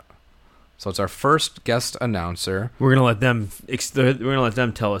for that? So it's our first guest announcer. We're gonna let them. We're gonna let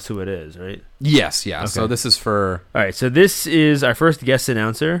them tell us who it is, right? Yes, yeah. So Okay. this is for All right. So this is our first guest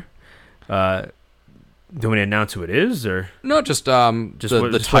announcer. Do we announce who it is, or no, just what- the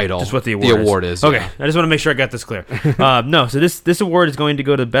just title, What, just what the award is. Okay, yeah. I just want to make sure I got this clear. No, so this award is going to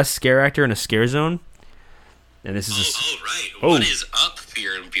go to best scare actor in a scare zone, and this is All right. Oh. What is up,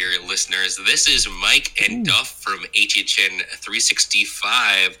 Fear and Beer listeners? This is Mike and Duff from HHN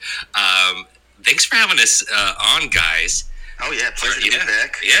 365. Thanks for having us on, guys. Oh yeah, pleasure to be Yeah.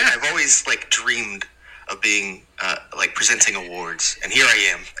 back. Yeah. I've always dreamed of being presenting awards, and here I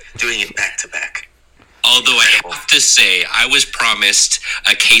am doing it back to back. Although I have to say, I was promised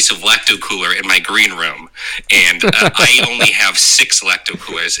a case of lacto cooler in my green room, and I only have 6 lacto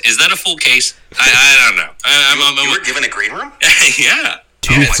coolers. Is that a full case? I don't know. You were given a green room? Yeah. to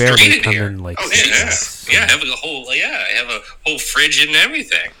be it's fair, great they in come here. in like Oh, six. Yeah, I have a whole fridge and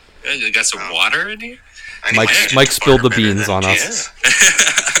everything. I got some water in here. I need Mike- my chicken Mike spilled starter the better beans than on us.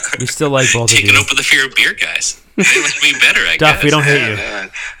 Jess. We still like both of Taking you. over the Fear of Beer, guys. They like me better, I Duff, guess. we don't hate you. Yeah,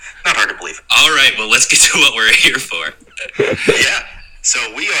 not hard to believe. All right, well, let's get to what we're here for. Yeah. So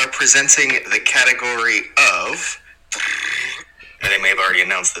we are presenting the category of. And they may have already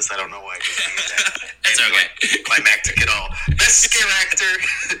announced this. I don't know why. I just used that. That's It's okay. Climactic at all. Best scare actor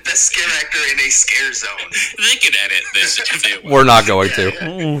in a scare zone. They can edit this if they want. We're not going to.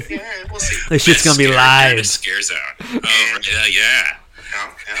 Yeah, we'll see. This shit's gonna be Best scare actor in a live. Scare zone. Oh, right, yeah.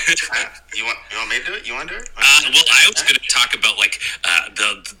 Yeah. You want me to do it? You want to do it? Well, I was going to talk about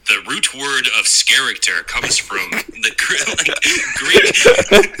the root word of character comes from the Greek,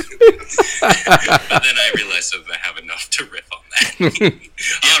 but then I realized that I have enough to riff on that. All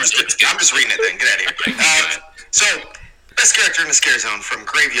right, let's get I'm just reading it then. Get out of here. So, best character in the scare zone from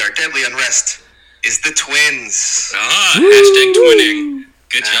Graveyard Deadly Unrest is the Twins. hashtag twinning.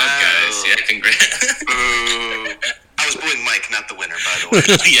 Good job, guys. Yeah, congrats. Boo. I was booing Mike, not the winner, by the way.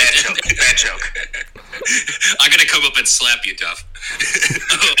 Yeah. Bad joke. Bad joke. I'm gonna come up and slap you, Duff.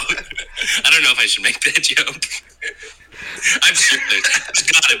 I don't know if I should make that joke. I'm sure there's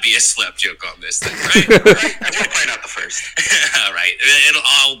gotta be a slap joke on this thing, right? We're probably not the first. All right,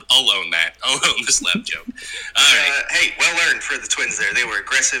 I'll own that. I'll own the slap joke. All right. Hey, well earned for the Twins there. They were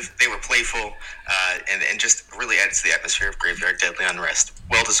aggressive, they were playful, and just really added to the atmosphere of Graveyard Deadly Unrest.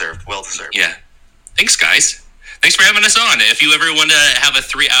 Well deserved. Well deserved. Yeah. Thanks, guys. Thanks for having us on. If you ever want to have a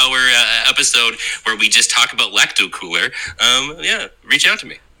 3-hour episode where we just talk about Lacto Cooler, yeah, reach out to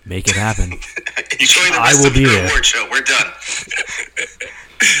me. Make it happen. Enjoy the I rest will of the be there. award show. We're done.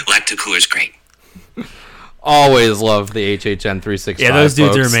 Lacto Cooler's great. Always love the HHN 365. Yeah, those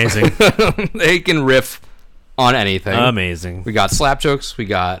dudes are folks. amazing. They can riff on anything. Amazing. We got slap jokes. We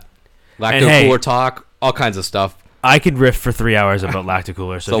got lacto And hey- cooler talk. All kinds of stuff. I could riff for 3 hours about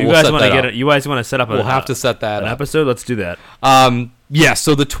Lactocooler. So, So if you we'll guys set want to that get up. it, you guys want to set up We'll have to set that an up. episode. Let's do that. Yeah,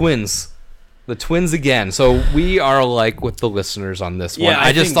 so the twins. The twins again. So we are like with the listeners on this one. Yeah, I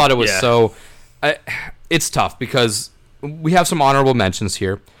I just think- thought it was yeah. so... it's tough because we have some honorable mentions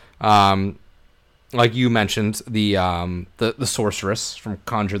here. Like you mentioned, the sorceress from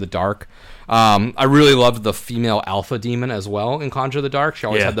Conjure the Dark. I really loved the female alpha demon as well in Conjure the Dark. She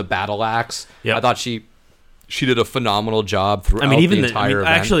always Yeah. had the battle axe. Yep. I thought she did a phenomenal job throughout I mean, even the entire event.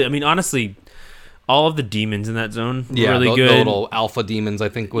 actually, I mean, honestly, all of the demons in that zone were yeah, really the, good. the little alpha demons, I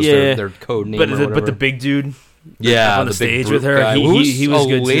think, was Yeah. their code name. but or the, whatever. but the big dude, yeah, on the the big stage with brute her, guy, he- who he was a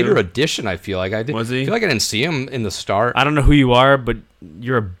good, later too. addition. I feel like I did. Was he? I feel like I didn't see him in the start. I don't know who you are, but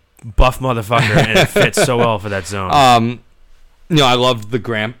you're a buff motherfucker, and it fits so well for that zone. I loved the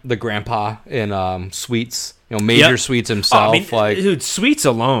grandpa in Sweets. Major Yep. Sweets himself. Dude, Sweets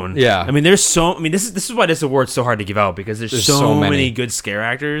alone. Yeah. I mean, this is why this award's so hard to give out, because there's so many good scare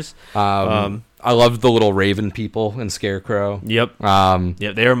actors. I loved the little Raven people in Scarecrow. Yep.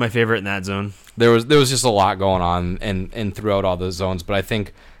 Yep. They were my favorite in that zone. There was just a lot going on and throughout all those zones, but I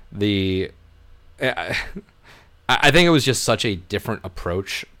think I think it was just such a different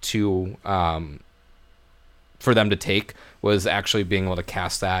approach to for them to take, was actually being able to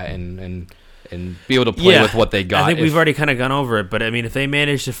cast that and be able to play with what they got. I think we've already kind of gone over it, but I mean, if they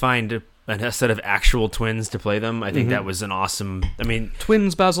managed to find a set of actual twins to play them, I think that was an awesome. I mean,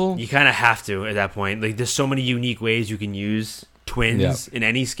 twins, Basil. You kind of have to at that point. Like, there's so many unique ways you can use twins in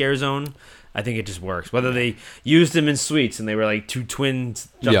any scare zone. I think it just works. Whether they used them in Sweets and they were like two twins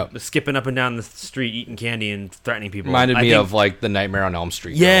skipping up and down the street, eating candy and threatening people. Reminded me of like the Nightmare on Elm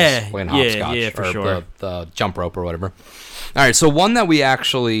Street. Yeah, playing hopscotch, yeah, for or sure. The jump rope or whatever. All right, so one that we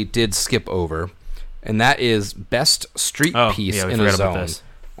actually did skip over, and that is best street piece in a zone.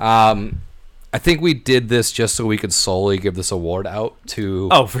 I think we did this just so we could solely give this award out to.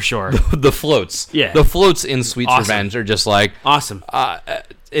 Oh, for sure. The floats. Yeah, the floats in Sweet's Revenge are just like awesome.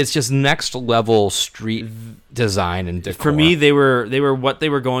 It's just next level street design and decor. For me, they were what they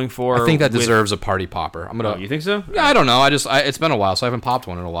were going for. I think that deserves a party popper. I'm gonna. Oh, you think so? Yeah, I don't know. It's been a while, so I haven't popped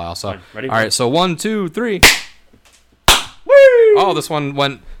one in a while. So Ready? All right, so 1, 2, 3. Woo! Oh, this one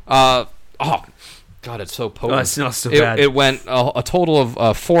went. God, it's so potent. Oh, it smells so bad. It went a total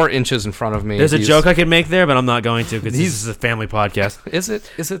of 4 inches in front of me. There's a joke I could make there, but I'm not going to, because this is a family podcast. Is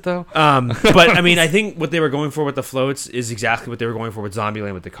it? Is it though? But I mean, I think what they were going for with the floats is exactly what they were going for with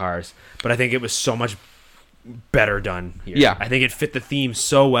Zombieland with the cars. But I think it was so much better done here. Yeah. I think it fit the theme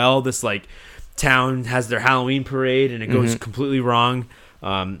so well. This like town has their Halloween parade and it goes completely wrong.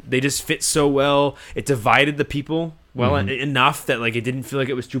 They just fit so well. It divided the people enough that like it didn't feel like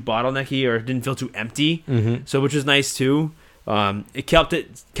it was too bottlenecky, or it didn't feel too empty. So, which was nice too. It kept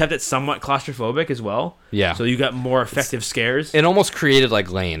it somewhat claustrophobic as well. Yeah. So you got more effective scares. It almost created like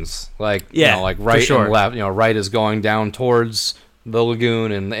lanes, like like for right sure. and left. Right is going down towards the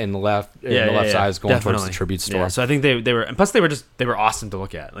lagoon, and the left side is going towards the tribute store. Yeah, so I think they were, and plus they were awesome to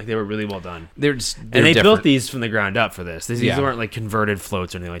look at. Like, they were really well done. They're they different. built these from the ground up for this. These weren't like converted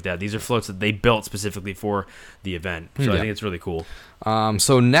floats or anything like that. These are floats that they built specifically for the event. So I think it's really cool.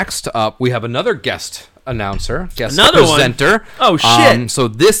 So next up, we have another guest announcer, Another presenter. One? Oh shit! So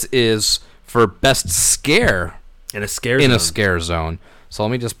this is for best scare in a scare zone. So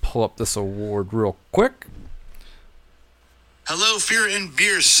let me just pull up this award real quick. Hello, Fear and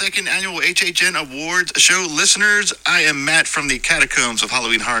Beer's second annual HHN Awards show listeners. I am Matt from the Catacombs of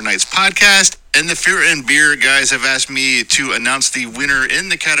Halloween Horror Nights podcast, and the Fear and Beer guys have asked me to announce the winner in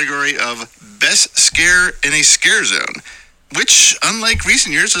the category of Best Scare in a Scare Zone, which, unlike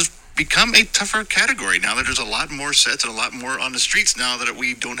recent years, has become a tougher category now that there's a lot more sets and a lot more on the streets now that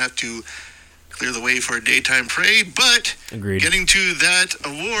we don't have to clear the way for a daytime parade. But Agreed. Getting to that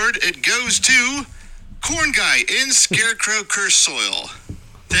award, it goes to Corn Guy in Scarecrow Curse Soil.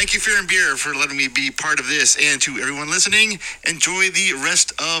 Thank you, Fear and Beer, for letting me be part of this. And to everyone listening, enjoy the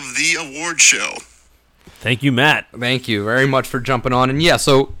rest of the award show. Thank you, Matt. Thank you very much for jumping on. And yeah,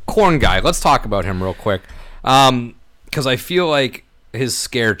 so Corn Guy, let's talk about him real quick. Because I feel like his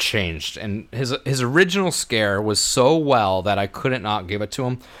scare changed. And his original scare was so well that I couldn't not give it to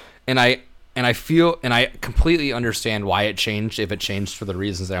him. And I completely understand why it changed, if it changed for the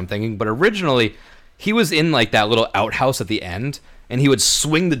reasons that I'm thinking. But originally, he was in like that little outhouse at the end, and he would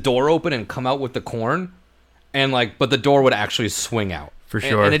swing the door open and come out with the corn, and but the door would actually swing out. For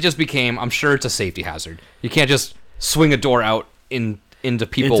sure. And it just became, I'm sure it's a safety hazard. You can't just swing a door out into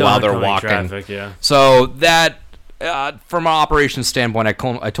people while they're walking. Traffic, yeah. So that, from an operations standpoint, I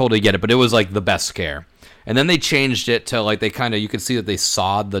totally get it, but it was like the best scare. And then they changed it to like you could see that they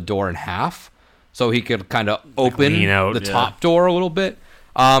sawed the door in half, so he could kind of open the top door a little bit.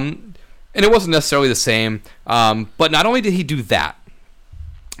 And it wasn't necessarily the same, but not only did he do that,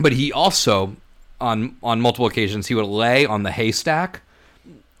 but he also, on multiple occasions, he would lay on the haystack,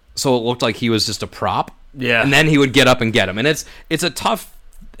 so it looked like he was just a prop. Yeah. And then he would get up and get him, and it's a tough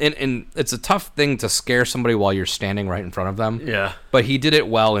thing to scare somebody while you're standing right in front of them. Yeah. But he did it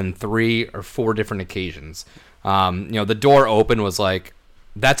well in 3 or 4 different occasions. The door open was like,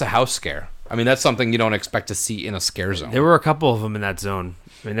 that's a house scare. I mean, that's something you don't expect to see in a scare zone. There were a couple of them in that zone.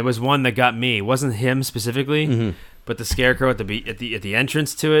 I mean, there was one that got me. It wasn't him specifically, but the scarecrow at the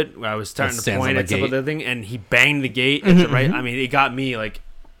entrance to it, where I was starting to point at some of the thing, and he banged the gate at the right. I mean, it got me like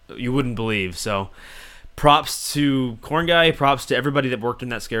you wouldn't believe. So, props to Corn Guy. Props to everybody that worked in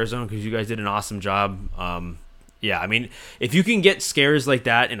that scare zone, because you guys did an awesome job. Yeah, I mean, if you can get scares like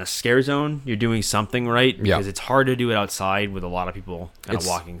that in a scare zone, you're doing something right, because it's hard to do it outside with a lot of people kind of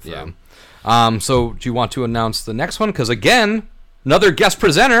walking through. Yeah. So do you want to announce the next one? Because again, another guest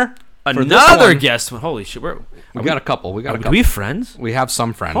presenter. Another guest. Holy shit! We got a couple. We got a couple. Do we have friends? We have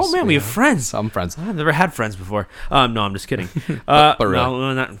some friends. Oh man, we have friends. Some friends. I've never had friends before. No, I'm just kidding. But really.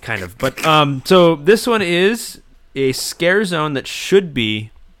 No, not kind of. But so this one is a scare zone that should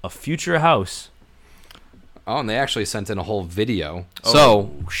be a future house. Oh, and they actually sent in a whole video. Oh,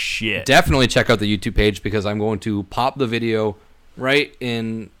 so shit! Definitely check out the YouTube page, because I'm going to pop the video right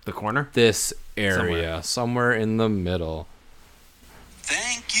in The corner. this area, somewhere in the middle.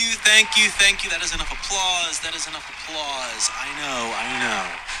 Thank you, thank you, thank you. That is enough applause. That is enough applause. I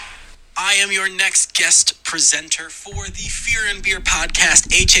know. I am your next guest presenter for the Fear and Beer Podcast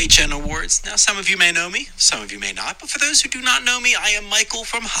HHN Awards. Now, some of you may know me, some of you may not, but for those who do not know me, I am Michael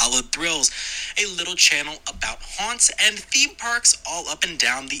from Hollowed Thrills, a little channel about haunts and theme parks all up and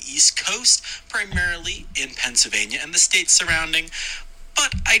down the East Coast, primarily in Pennsylvania and the states surrounding.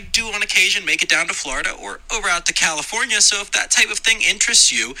 But I do on occasion make it down to Florida or over out to California, so if that type of thing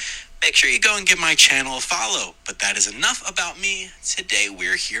interests you, make sure you go and give my channel a follow. But that is enough about me. Today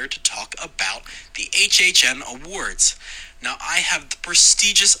we're here to talk about the HHN Awards. Now, I have the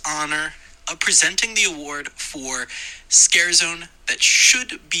prestigious honor of presenting the award for Scare Zone that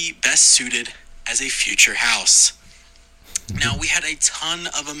should be best suited as a future house. Now, we had a ton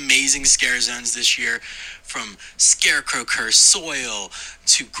of amazing scare zones this year, from Scarecrow Curse Soil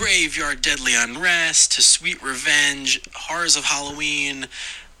to Graveyard Deadly Unrest to Sweet Revenge, Horrors of Halloween,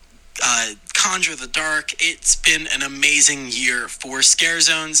 Conjure the Dark. It's been an amazing year for scare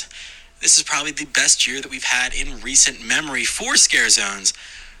zones. This is probably the best year that we've had in recent memory for scare zones.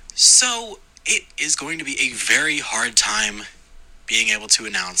 So it is going to be a very hard time being able to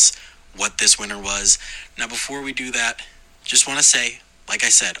announce what this winner was. Now, before we do that, just want to say, like I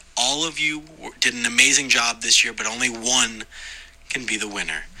said, all of you did an amazing job this year, but only one can be the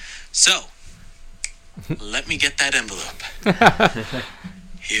winner. So, let me get that envelope.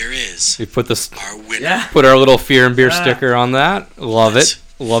 Here is We put this, our winner. put our little Fear and Beer sticker on that. Love it.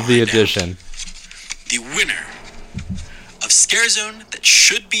 Love the addition. The winner of Scare Zone that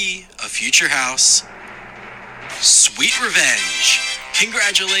should be a future house, Sweet Revenge.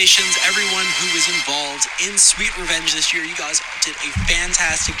 Congratulations, everyone who was involved in Sweet Revenge this year. You guys did a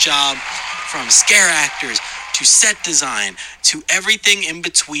fantastic job, from scare actors to set design to everything in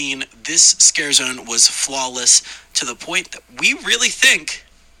between. This scare zone was flawless, to the point that we really think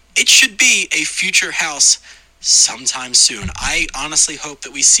it should be a future house sometime soon. I honestly hope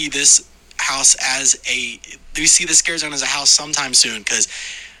that we see this house we see the scare zone as a house sometime soon, because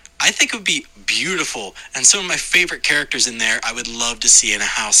I think it would be beautiful, and some of my favorite characters in there I would love to see in a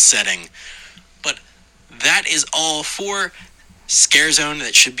house setting. But that is all for Scare Zone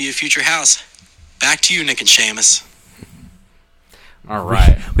that should be a future house. Back to you, Nick and Seamus. All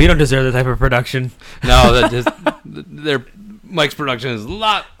right. We don't deserve that type of production. No, their Mike's production is a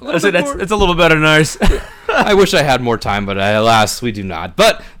lot. It's a little better than ours. I wish I had more time, but alas, we do not.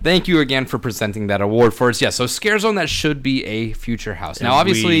 But thank you again for presenting that award for us. Yeah, so Scare Zone that should be a future house. Now,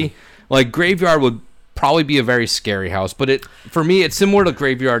 obviously, like Graveyard would probably be a very scary house, but for me, it's similar to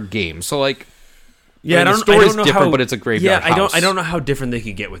Graveyard Games. So like, yeah, the story's different, but it's a graveyard house. I don't know how different they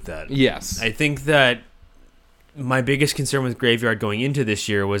could get with that. Yes, I think that my biggest concern with Graveyard going into this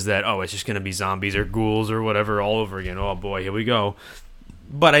year was that, it's just going to be zombies or ghouls or whatever all over again. Oh boy, here we go.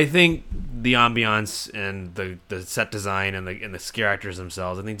 But I think the ambiance and the set design and the scare actors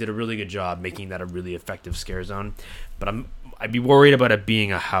themselves, I think, did a really good job making that a really effective scare zone. But I'd be worried about it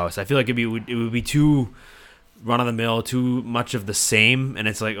being a house. I feel like it would be too run of the mill, too much of the same, and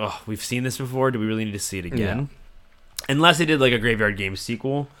it's like, we've seen this before. Do we really need to see it again? Yeah. Unless they did like a Graveyard Game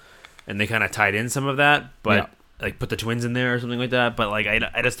sequel, and they kind of tied in some of that, but like put the twins in there or something like that. But like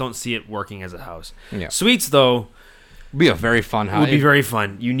I just don't see it working as a house. Yeah. Suites though. Be a very fun house. It would be very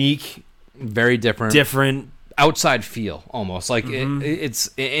fun, unique, very different outside feel, almost like it's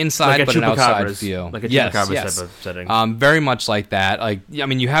inside like but an outside feel, like a Chupacabra type of setting. Very much like that. Like, I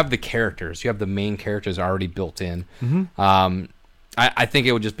mean, you have the characters, you have the main characters already built in. I think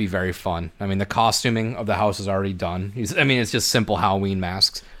it would just be very fun. I mean, the costuming of the house is already done. It's just simple Halloween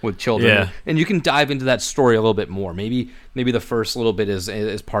masks with children, and you can dive into that story a little bit more. Maybe the first little bit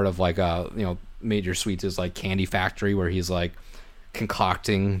is part of like Major Sweets is like Candy Factory, where he's like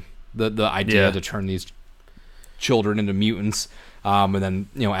concocting the idea to turn these children into mutants, and then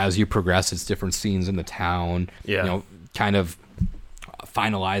as you progress, it's different scenes in the town. Kind of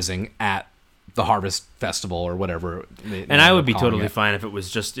finalizing at the Harvest Festival or whatever. And I would be totally fine if it was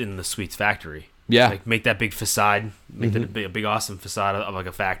just in the Sweets factory. Yeah. Like make that big facade, make that a big awesome facade of like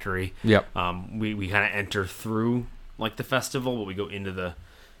a factory. Yep. We kind of enter through like the festival, but we go into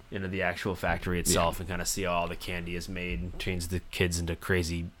the actual factory itself and kind of see how all the candy is made and change the kids into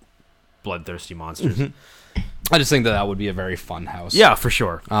crazy bloodthirsty monsters. I just think that would be a very fun house. Yeah, for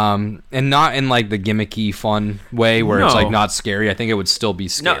sure. And not in like the gimmicky fun way where it's No. like not scary. I think it would still be No,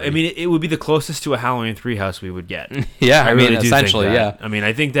 scary. I mean it would be the closest to a Halloween 3 house we would get. Yeah, I mean, really do think essentially, that. yeah. I mean,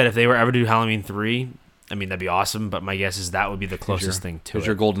 I think that if they were ever to do Halloween 3, I mean, that'd be awesome, but my guess is that would be the closest thing to Here's it.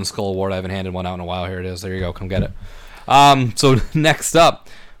 your Golden Skull Award. I haven't handed one out in a while. Here it is. There you go. Come get it. So next up,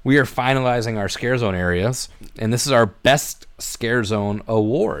 we are finalizing our Scare Zone areas, and this is our Best Scare Zone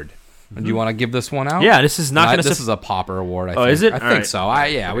Award. Do you want to give this one out? Yeah, this is not going to... This is a popper award. I Oh, think. is it? I All think right. so.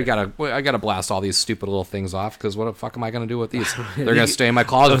 I gotta blast all these stupid little things off because what the fuck am I gonna do with these? They're gonna stay in my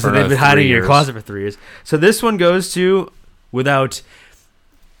closet So for they've been 3 hiding in your years. closet for 3 years. So this one goes to, without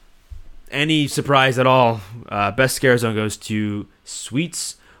any surprise at all, Best Scare Zone goes to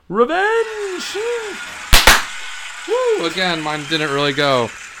Sweet's Revenge. Woo! Again, mine didn't really go.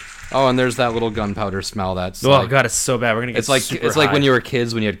 Oh, and there's that little gunpowder smell. That's Oh like, god, it's so bad. We're gonna get it's like super when high. you were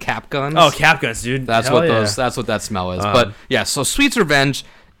kids when you had cap guns. Oh, cap guns, dude. That's Hell what yeah. That's what that smell is. But yeah, so Sweet's Revenge,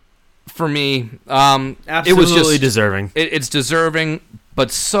 for me, Absolutely it was just deserving. It's deserving,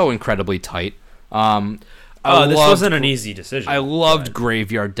 but so incredibly tight. This loved- wasn't an easy decision. I loved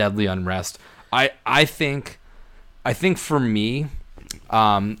Graveyard Deadly Unrest. I think for me,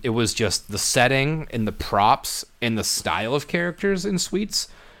 it was just the setting and the props and the style of characters in Sweets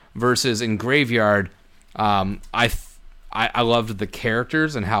versus in Graveyard. I loved the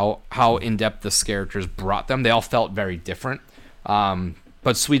characters and how in depth the characters brought them. They all felt very different.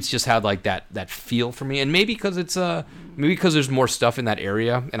 But Sweets just had like that feel for me, and maybe because there's more stuff in that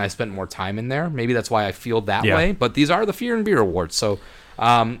area and I spent more time in there. Maybe that's why I feel that Yeah. way. But these are the Fear and Beer Awards, so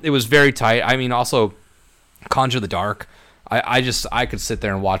it was very tight. I mean, also Conjure the Dark. I could sit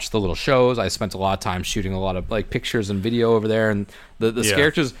there and watch the little shows. I spent a lot of time shooting a lot of like pictures and video over there, and the Yeah.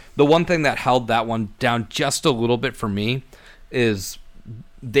 characters. The one thing that held that one down just a little bit for me is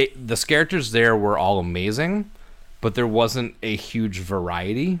the characters there were all amazing, but there wasn't a huge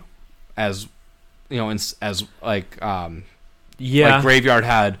variety, as you know, as like Yeah. like Graveyard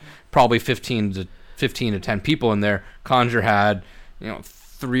had probably 15 to 10 people in there. Conjure had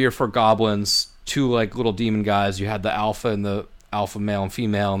 3 or 4 goblins, 2 like little demon guys. You had the alpha and the alpha male and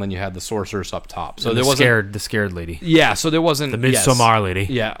female, and then you had the sorceress up top. So And there wasn't the scared lady. Yeah, so there wasn't The Midsommar lady.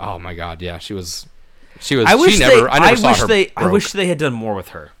 Yeah. Oh my God. Yeah, she was. I wish I never saw her. I broke. wish they had done more with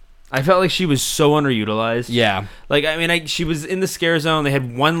her. I felt like she was so underutilized. Yeah. Like, I mean, she was in the Scare Zone. They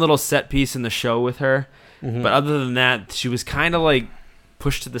had one little set piece in the show with her. Mm-hmm. But other than that, she was kind of like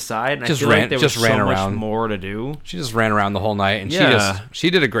pushed to the side. And Just I feel like there was ran so around. much more to do. She just ran around the whole night, and Yeah. she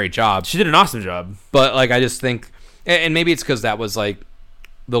did a great job. She did an awesome job. But like, I just think, and maybe it's because that was like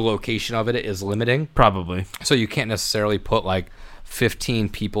the location of it is limiting, Probably. so you can't necessarily put like 15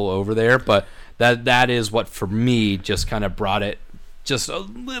 people over there. But that is what for me just kind of brought it just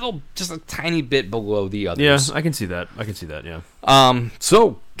a tiny bit below the others. Yeah, I can see that. Yeah.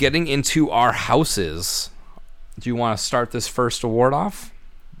 So getting into our houses, do you want to start this first award off?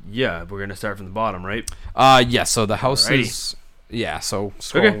 Yeah, we're going to start from the bottom, right? Yeah. So the houses. Yeah. So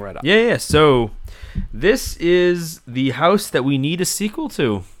scrolling right up. Yeah. So this is the house that we need a sequel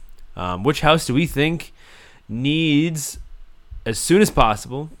to. Which house do we think needs, as soon as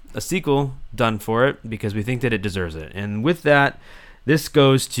possible, a sequel done for it because we think that it deserves it? And with that, this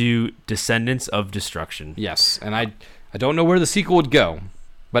goes to Descendants of Destruction. Yes, and I don't know where the sequel would go,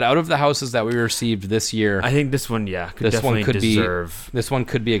 but out of the houses that we received this year, I think this one, could this one definitely could deserve this one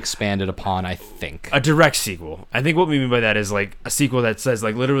could be expanded upon. I think. a direct sequel. I think what we mean by that is like a sequel that says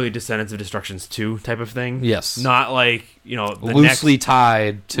like literally Descendants of Destructions 2 type of thing. Yes. Not like, the Loosely next,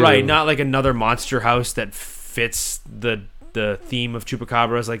 tied to right, not like another monster house that fits the theme of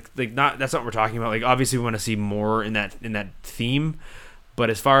Chupacabras. Like not that's not what we're talking about. Like obviously we want to see more in that theme, but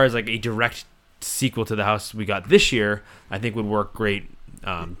as far as like a direct sequel to the house we got this year, I think would work great.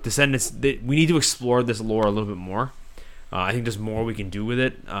 Descendants, we need to explore this lore a little bit more. I think there's more we can do with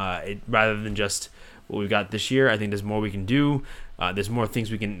it, rather than just what we got this year. I think there's more we can do. There's more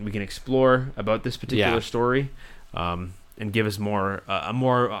things we can explore about this particular story, and give us a more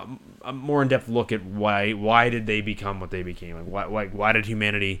in-depth look at why did they become what they became? Like why did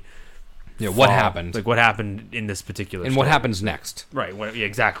humanity? what fall? happened, Like what happened in this particular and story? what happens next. Right.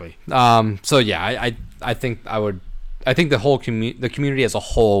 Exactly. So yeah, I think the whole the community as a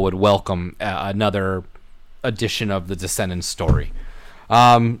whole would welcome another edition of the Descendants story.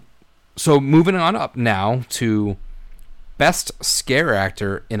 So moving on up now to Best Scare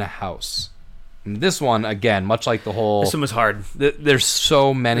Actor in a House. This one, again, much like the whole... This one was hard. There's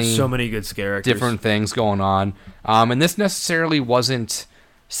so many... There's so many good scare actors. different things going on. And this necessarily wasn't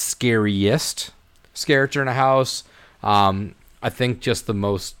scariest character in a house. I think just the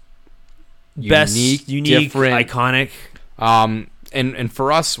most Best, unique, different, iconic. And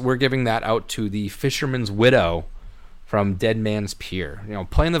for us, we're giving that out to the Fisherman's Widow from Dead Man's Pier. You know,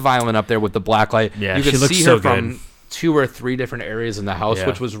 playing the violin up there with the black light. Yeah, you she could looks see so her from good. 2 or 3 different areas in the house, Yeah.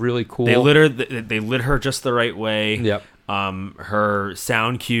 which was really cool. They lit her just the right way. Yep. Her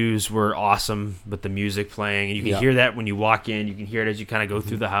sound cues were awesome with the music playing, and you can Yep. hear that when you walk in. You can hear it as you kind of go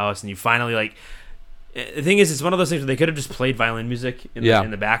through the house, and you finally like. The thing is, it's one of those things where they could have just played violin music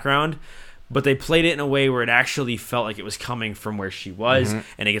in the background, but they played it in a way where it actually felt like it was coming from where she was,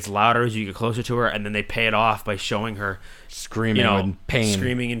 and it gets louder as you get closer to her, and then they pay it off by showing her screaming in pain.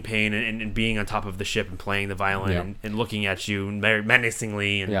 Screaming in pain and being on top of the ship and playing the violin and looking at you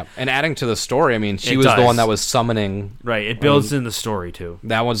menacingly. And, And adding to the story, I mean, she It was the does. one that was summoning. Right, it builds in the story too.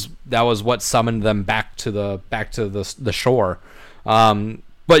 That was what summoned them back to the shore.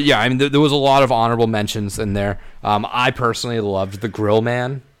 But yeah, I mean, there was a lot of honorable mentions in there. I personally loved the Grill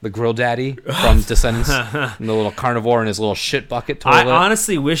Man, the Grill Daddy from Descendants, and the little carnivore in his little shit bucket toilet. I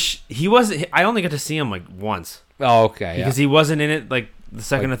honestly wish he wasn't. I only got to see him like once. Oh, okay. Because he wasn't in it like the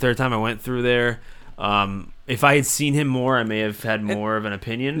second or third time I went through there. If I had seen him more, I may have had more of an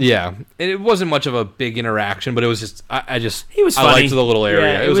opinion. Yeah, it wasn't much of a big interaction, but it was just He was funny. I liked the little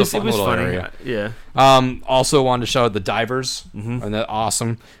area. Yeah, it was a fun little funny. area. Yeah. Also wanted to shout out the divers, and they're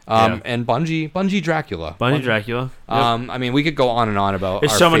awesome. And Bungie Dracula. Bungie Dracula. Yep. I mean, we could go on and on about.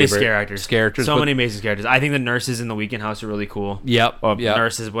 There's our so many favorite scare actors. So but- many amazing characters. I think the nurses in the Weekend House are really cool. Yep. Or yep.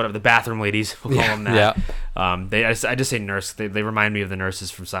 nurses, whatever. The bathroom ladies. We'll call them that. Yeah. I just say nurse. They remind me of the nurses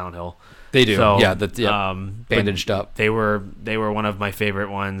from Silent Hill. They do. So, yeah. but Bandaged up. They were one of my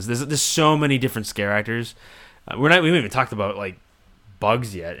favorite ones. There's so many different scare actors. We haven't even talked about like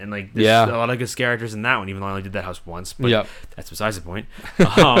Bugs yet, and like there's a lot of good scare actors in that one. Even though I only did that house once, but that's besides the point.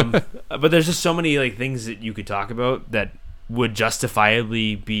 But there's just so many like things that you could talk about that would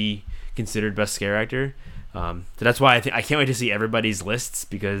justifiably be considered best scare actor. So that's why I can't wait to see everybody's lists,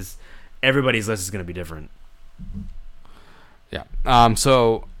 because everybody's list is going to be different. Yeah.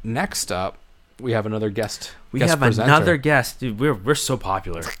 So next up, we have another guest. We guest have presenter. another guest, dude. We're so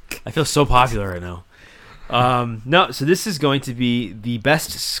popular. I feel so popular right now. No, so this is going to be the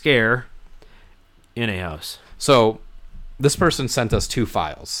best scare in a house. So this person sent us 2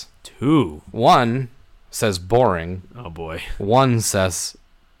 files. 2. One says boring. Oh boy. One says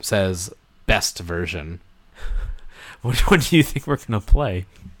best version. Which one do you think we're gonna play?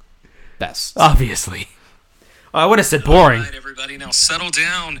 Best. Obviously. I would have said boring. All right, everybody, now settle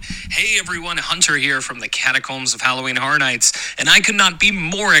down. Hey, everyone, Hunter here from the Catacombs of Halloween Horror Nights, and I could not be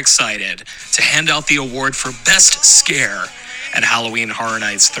more excited to hand out the award for Best Scare at Halloween Horror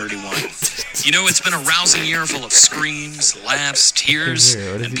Nights 31. You know, it's been a rousing year full of screams, laughs, tears,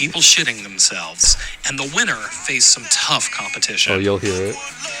 and people shitting themselves, and the winner faced some tough competition. Oh, you'll hear it.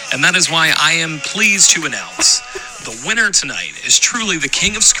 And that is why I am pleased to announce the winner tonight is truly the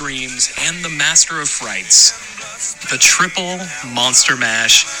king of screams and the master of frights. The Triple Monster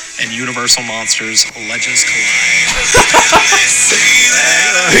Mash and Universal Monsters Legends Collide.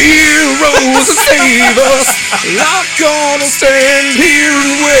 Heroes save us, not gonna stand here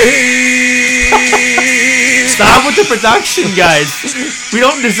and wait. Stop with the production, guys. We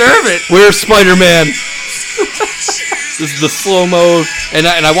don't deserve it. Where's Spider-Man? This is the slow-mo, and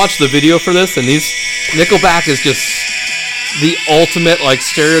I watched the video for this, and Nickelback is just the ultimate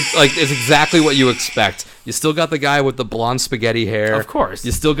it's exactly what you expect. You still got the guy with the blonde spaghetti hair. Of course.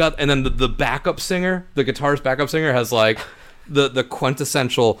 You still got, and then the backup singer, the guitarist backup singer has like the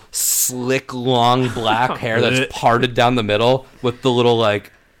quintessential slick, long black hair that's parted down the middle with the little the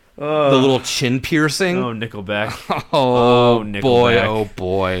little chin piercing. Oh, Nickelback. Oh, Nickelback. boy, oh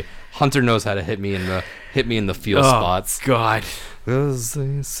boy. Hunter knows how to hit me in the feel spots. God.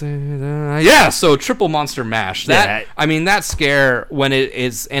 Yeah, so Triple Monster Mash. That scare when it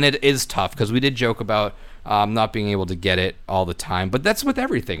is tough, because we did joke about not being able to get it all the time, but that's with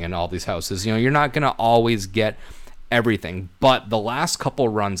everything in all these houses. You know, you're not gonna always get everything. But the last couple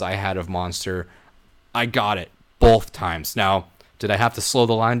runs I had of Monster, I got it both times. Now, did I have to slow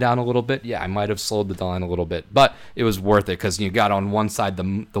the line down a little bit? Yeah, I might have slowed the line a little bit, but it was worth it, because you got on one side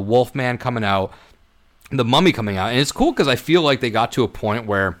the Wolfman coming out, the Mummy coming out, and it's cool because I feel like they got to a point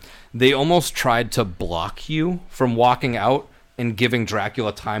where they almost tried to block you from walking out and giving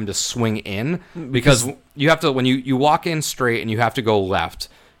Dracula time to swing in, because you have to, when you walk in straight and you have to go left,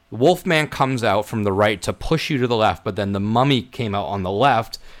 Wolfman comes out from the right to push you to the left, but then the Mummy came out on the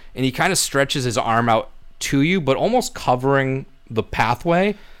left, and he kind of stretches his arm out to you, but almost covering the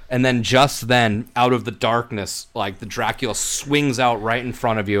pathway. And then just then, out of the darkness, like the Dracula swings out right in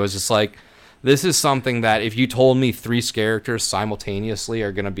front of you. It's just like, this is something that if you told me 3 characters simultaneously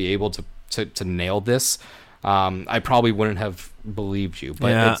are going to be able to nail this, I probably wouldn't have believed you. But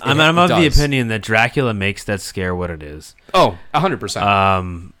yeah, I'm of the opinion that Dracula makes that scare what it is. Oh,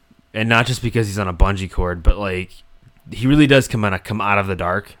 100%. And not just because he's on a bungee cord, but like he really does come out of the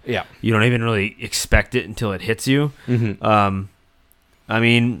dark. Yeah, you don't even really expect it until it hits you. Mm-hmm. I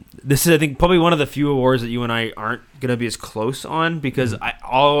mean, this is, I think, probably one of the few awards that you and I aren't going to be as close on because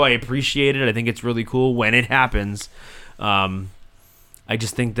I appreciate it. I think it's really cool when it happens. I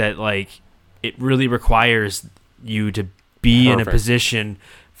just think that, like, it really requires you to be in a position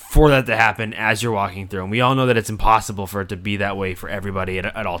for that to happen as you're walking through. And we all know that it's impossible for it to be that way for everybody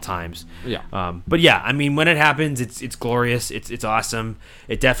at all times. Yeah. But yeah, I mean, when it happens, it's glorious. It's awesome.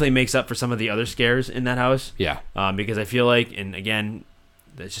 It definitely makes up for some of the other scares in that house. Yeah. Because I feel like, and again,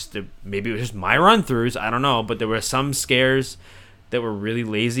 that's just maybe it was just my run throughs. I don't know, but there were some scares that were really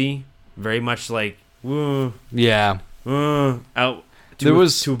lazy, very much like out. There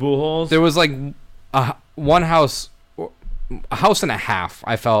was 2 boo holes. There was like one house, a house and a half.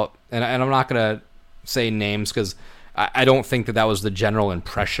 I felt, and I'm not gonna say names because I don't think that was the general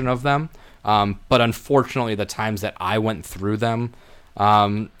impression of them. But unfortunately, the times that I went through them,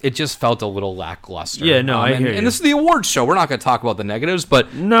 it just felt a little lackluster. Yeah, no, I hear you. And this is the awards show. We're not going to talk about the negatives,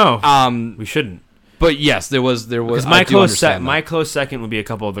 but no, we shouldn't. But yes, there was. My close second would be a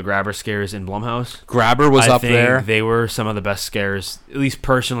couple of the Grabber scares in Blumhouse. Grabber was up there. They were some of the best scares, at least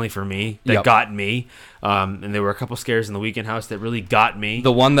personally for me, that got me. And there were a couple scares in the Weekend House that really got me.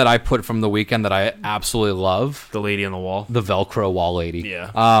 The one that I put from the weekend that I absolutely love, the lady on the wall, the Velcro wall lady.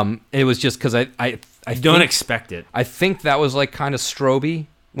 Yeah. It was just because I don't expect it. I think that was like kind of stroby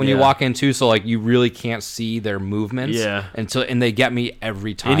when you walk into, so like you really can't see their movements. Yeah. And they get me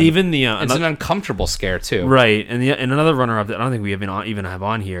every time. And even the it's an uncomfortable scare too. Right. And another runner up that I don't think we even have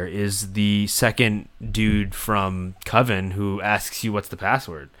on here is the second dude from Coven who asks you what's the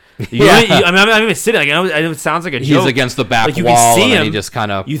password. I'm even sitting. Like, I know it sounds like a joke. He's against the back like, you wall, can see and him, he just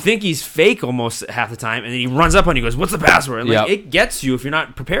kind of. You think he's fake almost half the time, and then he runs up on you and goes, "What's the password?" And like, it gets you if you're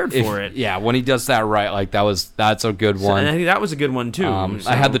not prepared for it. Yeah, when he does that right, like that's a good one. And I think that was a good one too.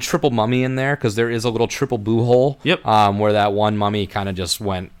 I had the triple mummy in there because there is a little triple boo hole. Yep. Where that one mummy kind of just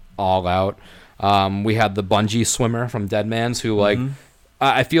went all out. We had the bungee swimmer from Dead Man's who like.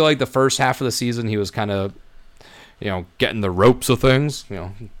 I feel like the first half of the season he was kind of, getting the ropes of things.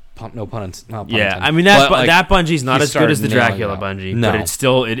 No pun intended. Yeah, I mean that bungee's not as good as the Dracula bungee, but it's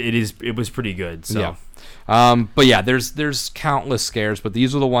still it was pretty good. So, but yeah, there's countless scares, but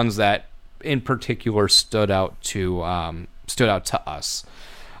these are the ones that in particular stood out to us.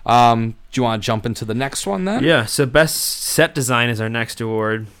 Do you want to jump into the next one then? Yeah. So best set design is our next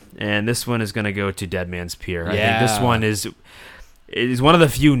award, and this one is going to go to Dead Man's Pier. I think this one is one of the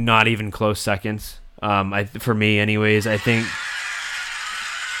few not even close seconds. For me, anyways, I think.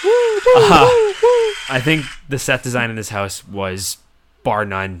 I think the set design in this house was, bar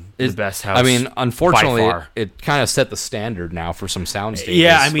none, the best house. I mean, unfortunately, by far. it kind of set the standard now for some sound stages.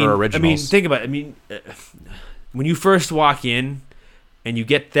 Yeah, for originals. Think about it. When you first walk in and you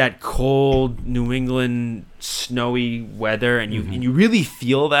get that cold New England snowy weather, and you really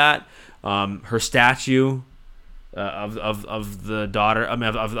feel that her statue of the daughter,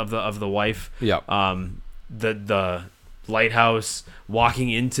 of the wife. Yeah. The lighthouse, walking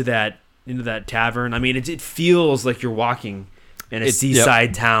into that tavern. I mean, it feels like you're walking in a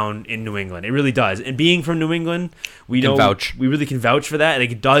seaside town in New England. It really does. And being from New England, we really can vouch for that.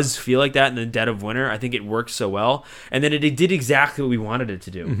 Like, it does feel like that in the dead of winter. I think it works so well. And then it did exactly what we wanted it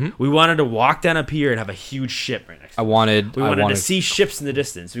to do. We wanted to walk down a pier and have a huge ship right next to it. We wanted to see ships in the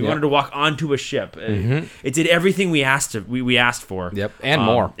distance. We wanted to walk onto a ship. It did everything we asked for. Yep, and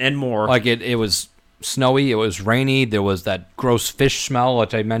more. And more. Like, it was snowy, it was rainy, there was that gross fish smell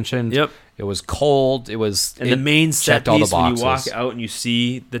which I mentioned. Yep. It was cold, the main set piece when you walk out and you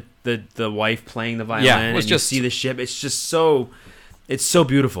see the wife playing the violin, and you see the ship, it's so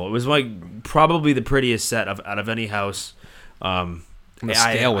beautiful. It was like probably the prettiest set out of any house. The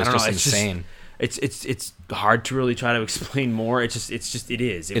scale was just insane. It's hard to really try to explain more. It is.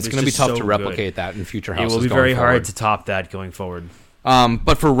 It's going to be tough to replicate that in future houses. It will be very hard to top that going forward.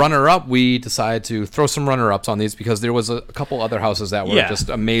 But for runner-up, we decided to throw some runner-ups on these because there was a couple other houses that were just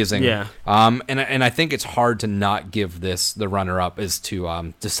amazing. Yeah. And I think it's hard to not give this the runner-up is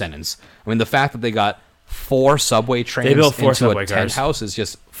to Descendants. I mean, the fact that they got 4 subway trains into a tent house is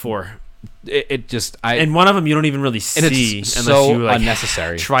just 4. it just And one of them you don't even really and see it's unless so you like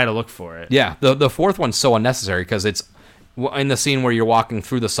unnecessary. try to look for it. Yeah, the fourth one's so unnecessary because it's in the scene where you're walking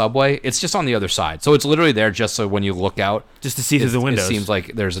through the subway. It's just on the other side, so it's literally there just so when you look out, Just to see through the windows. It seems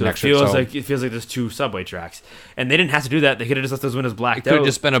like there's So an it extra. feels so like there's 2 subway tracks, and they didn't have to do that. They could have just left those windows blacked it could out. have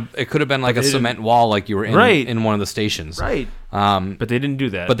just been it could have been like a they didn't. cement wall, like you were in Right. in one of the stations. right, But but they didn't do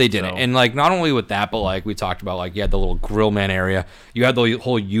that. they didn't. so- And like not only with that, but like we talked about, like you had the little grill man area, you had the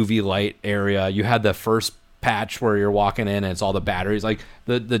whole UV light area, you had the first patch where you're walking in and it's all the batteries. Like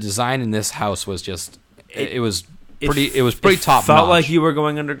the design in this house was just it was pretty top Felt notch. like you were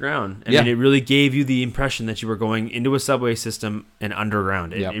going underground. I Yeah. mean, it really gave you the impression that you were going into a subway system and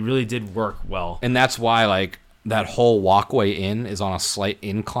underground. It, Yep. it really did work well And that's why like that whole walkway in is on a slight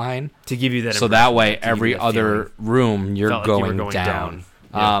incline. to give you that. So impression, that way to give you every that other room you're Felt like you were going, going down.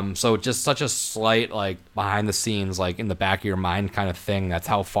 down. So just such a slight like behind the scenes, like in the back of your mind kind of thing. That's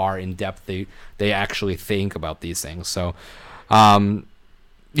how far in depth they actually think about these things. So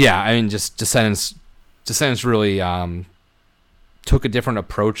yeah, I mean just Descendants really took a different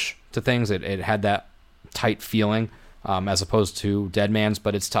approach to things. It had that tight feeling as opposed to Dead Man's,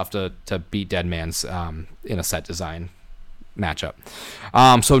 but it's tough to beat Dead Man's in a set design matchup.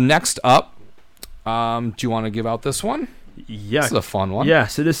 So next up, do you want to give out this one? Yeah, This is a fun one. yeah.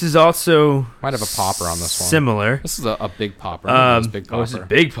 So this is also Might have a popper on this one. similar. This is a big popper. This big popper. Oh, this is a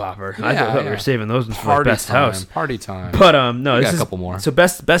big popper. I thought we yeah. were saving those ones for Party best time. house. Party time. But no, We this got a is couple more. So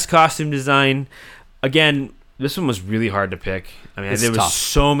best costume design. Again, this one was really hard to pick. I mean, It's there was tough.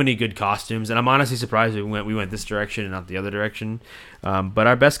 so many good costumes, and I'm honestly surprised we went this direction and not the other direction. But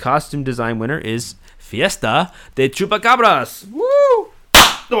our best costume design winner is Fiesta de Chupacabras. Woo!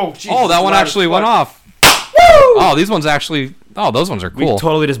 Oh, Jesus, Oh, that one loud as actually fuck. went off. Oh, these ones actually. Oh, those ones are We cool.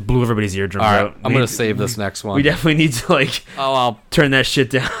 totally just blew everybody's eardrums All right, out. I'm We- gonna save this next one. We definitely need to like Oh, well, turn that shit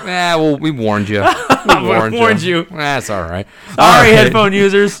down. well, we warned you. We warned you. That's all right. Sorry, All right. headphone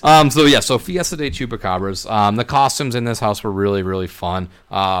users. So Fiesta de Chupacabras. The costumes in this house were really, really fun.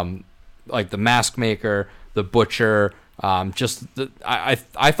 Like the mask maker, the butcher. I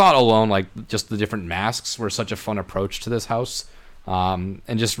thought alone, like just the different masks were such a fun approach to this house, and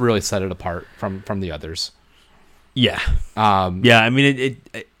just really set it apart from the others. Yeah. Yeah, I mean,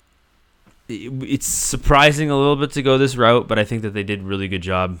 it's surprising a little bit to go this route, but I think that they did a really good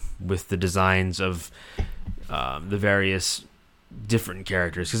job with the designs of the various different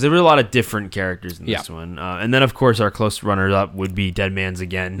characters, because there were a lot of different characters in this one. And then, of course, our close runner-up would be Dead Man's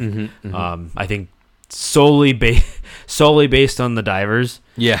again. I think solely based on the divers.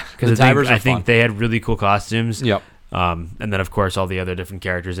 Yeah, Because the divers I are think fun. they had really cool costumes. Yep. And then, of course, all the other different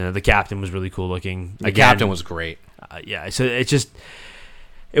characters in it. The captain was really cool looking. The captain was great. Yeah, so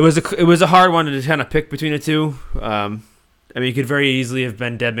it was a hard one to kind of pick between the two. I mean, it could very easily have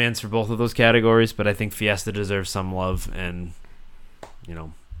been Dead Man's for both of those categories, but I think Fiesta deserves some love, and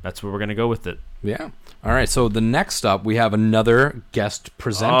that's where we're gonna go with it. Yeah. All right. So the next up, we have another guest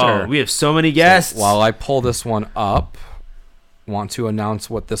presenter. Oh, we have so many guests. While I pull this one up, want to announce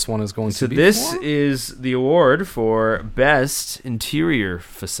what this one is going So to be. this for? is the award for best interior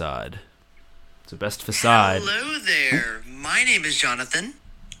facade. So best facade. Hello there. My name is Jonathan,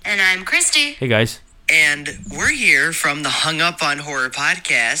 And I'm Christy. Hey guys. and we're here from the Hung Up on Horror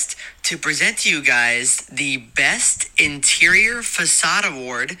podcast to present to you guys the Best Interior Facade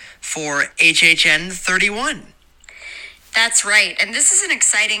Award for HHN 31. That's right. And this is an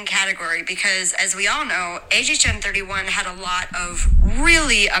exciting category because, as we all know, HHN 31 had a lot of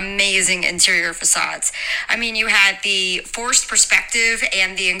really amazing interior facades. I mean, you had the forced perspective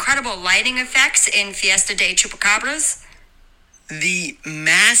and the incredible lighting effects in Fiesta de Chupacabras. The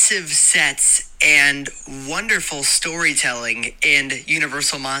massive sets and wonderful storytelling in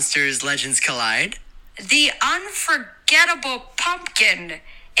Universal Monsters Legends Collide. The unforgettable pumpkin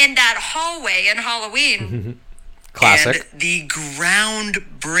in that hallway in Halloween. Classic. And the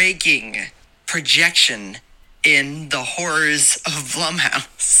groundbreaking projection in The Horrors of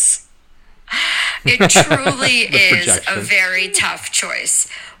Blumhouse. It truly is a projection. very tough choice.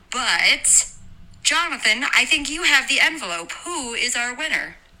 But, Jonathan, I think you have the envelope. Who is our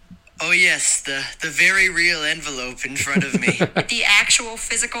winner? Oh yes, the very real envelope in front of me. The actual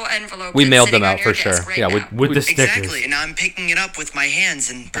physical envelope. We that's mailed sitting them on out your for sure. desk right Yeah, now. With the stickers. Exactly, and I'm picking it up with my hands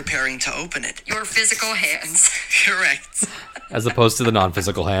and preparing to open it. Your physical hands. Correct. As opposed to the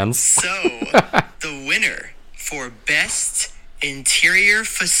non-physical hands. So, the winner for Best Interior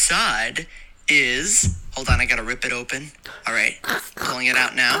Facade is... Hold on, I gotta rip it open. All right, pulling it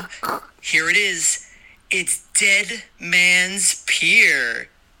out now. Here it is. It's Dead Man's Pier.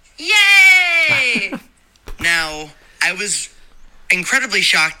 Yay! Now, I was incredibly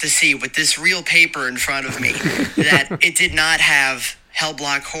shocked to see with this real paper in front of me that it did not have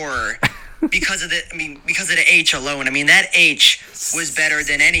Hellblock Horror because of the H alone. I mean, that H was better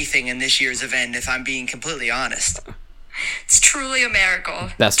than anything in this year's event, if I'm being completely honest. It's truly a miracle.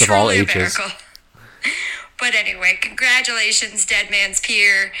 Best of all Truly a H's. miracle. But anyway, congratulations, Dead Man's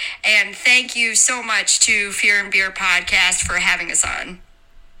Pier, and thank you so much to Fear and Beer Podcast for having us on.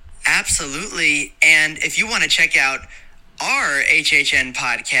 Absolutely. And if you want to check out our HHN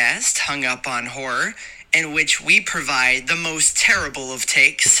podcast, Hung Up on Horror, in which we provide the most terrible of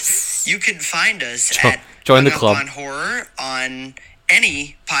takes, you can find us at join the Hung club. Up on Horror on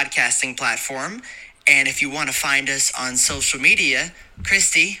any podcasting platform. And if you want to find us on social media,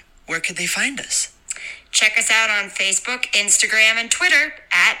 Christy, where could they find us? Check us out on Facebook, Instagram, and Twitter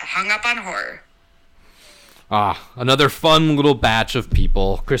at Hung Up on Horror. Another fun little batch of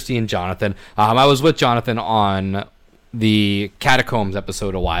people, Christy and Jonathan. I was with Jonathan on the Catacombs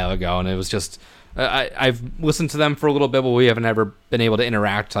episode a while ago, and it was just... I've listened to them for a little bit, but we haven't ever been able to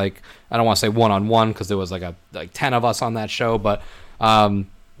interact. Like, I don't want to say one-on-one because there was like 10 of us on that show, but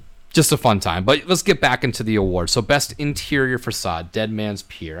just a fun time. But let's get back into the awards. So, best interior facade, Dead Man's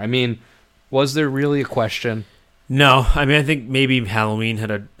Pier. I mean, was there really a question? No, I mean, I think maybe Halloween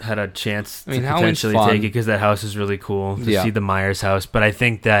had a chance to potentially take it because that house is really cool to see the Myers house. But I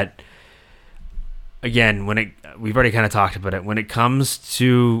think that, again, we've already kind of talked about it. When it comes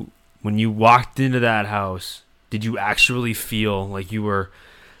to when you walked into that house, did you actually feel like you were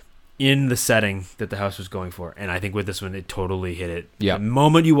in the setting that the house was going for? And I think with this one, it totally hit it. Yeah. The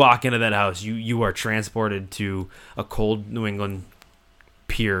moment you walk into that house, you are transported to a cold New England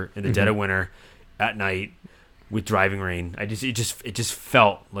pier in the dead of winter at night with driving rain. It just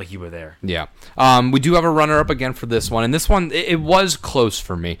felt like you were there. Yeah. We do have a runner-up again for this one, and this one, it was close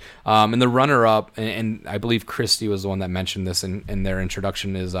for me. And the runner-up, and I believe Christy was the one that mentioned this in their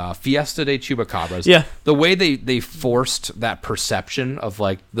introduction, is Fiesta de Chupacabras. Yeah. The way they forced that perception of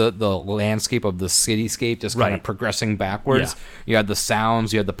like the landscape of the cityscape just kind of progressing backwards. Yeah. You had the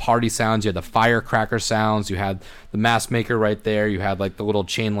sounds, you had the party sounds, you had the firecracker sounds, you had the mask maker right there, you had like the little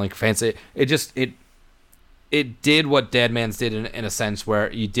chain link fence. It did what Dead Man's did in a sense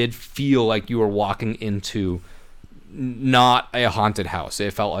where you did feel like you were walking into not a haunted house.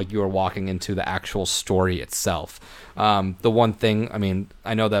 It felt like you were walking into the actual story itself. The one thing, I mean,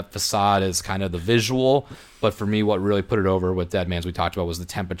 I know that facade is kind of the visual, but for me, what really put it over with Dead Man's we talked about was the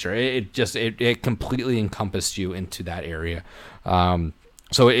temperature. It completely encompassed you into that area.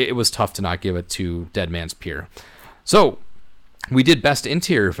 So it was tough to not give it to Dead Man's Pier. So we did best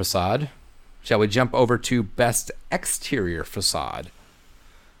interior facade. Shall we jump over to best exterior facade?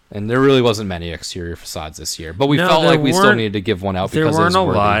 And there really wasn't many exterior facades this year, but we felt like we still needed to give one out because there weren't a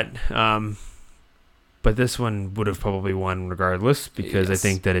worthy. lot. But this one would have probably won regardless because I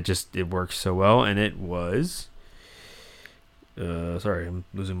think that it works so well, and it was. Sorry, I'm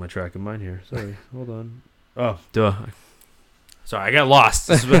losing my track of mine here. Sorry, hold on. Oh, duh. Sorry, I got lost.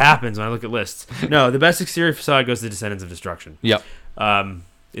 This is what happens when I look at lists. No, the best exterior facade goes to Descendants of Destruction. Yep.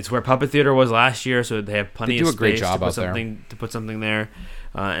 It's where Puppet Theater was last year, so they have plenty of space great job to put something there.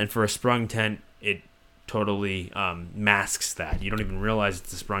 And for a sprung tent, it totally masks that. You don't even realize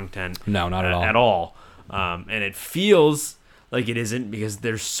it's a sprung tent. No, not at all. And it feels like it isn't because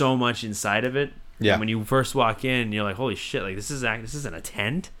there's so much inside of it. Yeah. And when you first walk in, you're like, holy shit! Like this isn't a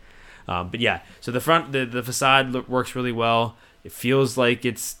tent. But yeah, so the front, the facade works really well. It feels like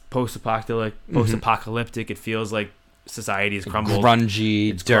it's post-apocalyptic. It feels like society is crumbled,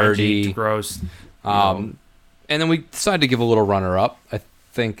 grungy, it's dirty, grungy, it's gross. And then we decided to give a little runner-up. I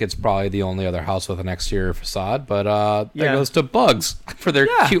think it's probably the only other house with an exterior facade, but that goes to Bugs for their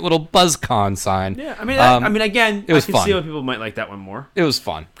cute little BuzzCon sign. Yeah, I mean, again, it was I can fun. see why people might like that one more. It was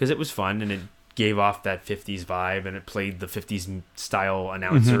fun because it was fun and it gave off that 50s vibe and it played the 50s style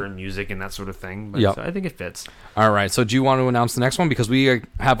announcer and music and that sort of thing. But so I think it fits. All right, so do you want to announce the next one? Because we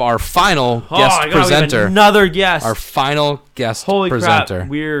have our final guest presenter. We have another guest. Our final guest Holy presenter. Crap,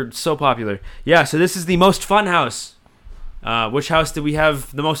 we're so popular. Yeah, so this is the most fun house. Which house did we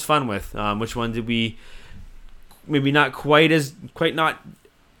have the most fun with? Which one did we maybe not quite not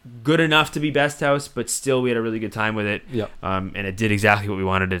good enough to be best house, but still we had a really good time with it. Yep. And it did exactly what we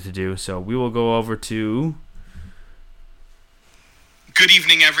wanted it to do. So we will go over to... Good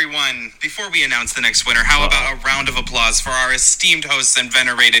evening, everyone. Before we announce the next winner, how about a round of applause for our esteemed hosts and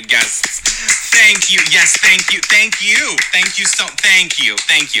venerated guests? Thank you. Yes, thank you. Thank you. Thank you so. Thank you.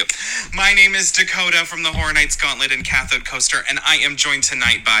 Thank you. My name is Dakota from the Horror Nights Gauntlet and Cathode Coaster, and I am joined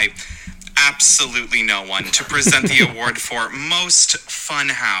tonight by absolutely no one to present the award for Most Fun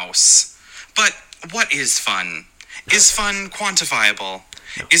House. But what is fun? Is fun quantifiable?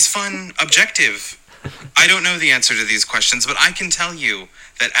 Is fun objective? I don't know the answer to these questions, but I can tell you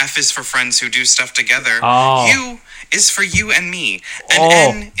that F is for friends who do stuff together. Oh. U is for you and me. And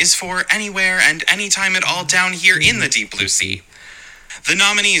N is for anywhere and anytime at all down here in the deep blue sea. The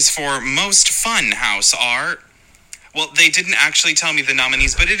nominees for most fun house are... Well, they didn't actually tell me the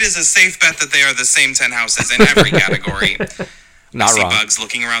nominees, but it is a safe bet that they are the same 10 houses in every category. Not I see wrong. Bugs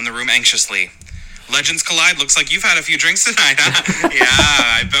looking around the room anxiously. Legends Collide, looks like you've had a few drinks tonight, huh? Yeah,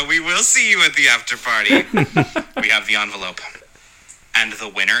 I bet we will see you at the after party. We have the envelope. And the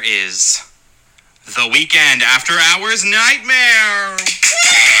winner is... The Weekend After Hours Nightmare!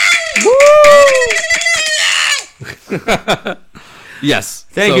 Yes.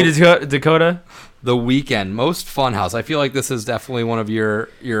 Thank you, Dakota. The Weekend, most fun house. I feel like this is definitely one of your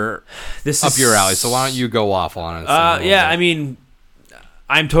This up is your alley. So why don't you go off on it? Yeah, I mean,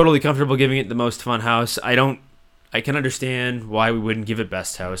 I'm totally comfortable giving it the most fun house. I can understand why we wouldn't give it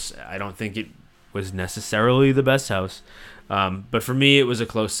best house. I don't think it was necessarily the best house. But for me, it was a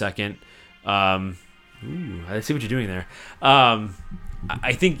close second. I see what you're doing there.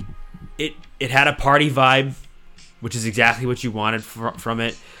 I think it had a party vibe, which is exactly what you wanted from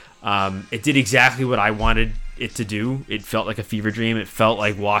it. It did exactly what I wanted it to do. It felt like a fever dream. It felt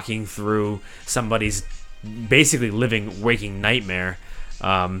like walking through somebody's basically waking nightmare.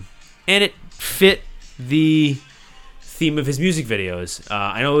 And it fit the theme of his music videos.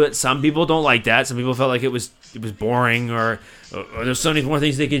 I know that some people don't like that. Some people felt like it was boring or there's so many more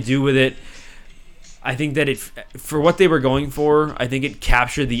things they could do with it. I think that for what they were going for, I think it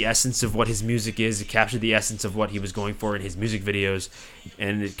captured the essence of what his music is. It captured the essence of what he was going for in his music videos,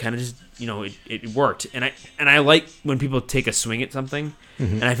 and it kind of just, it worked. And I like when people take a swing at something,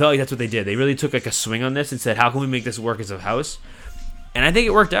 and I felt like that's what they did. They really took like a swing on this and said, "How can we make this work as a house?" And I think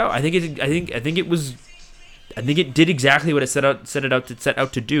it worked out. I think it did exactly what it set out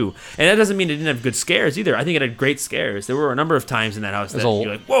to do. And that doesn't mean it didn't have good scares either. I think it had great scares. There were a number of times in that house that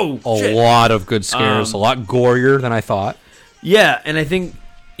you're like, whoa, shit. A lot of good scares, a lot gorier than I thought. Yeah, and I think,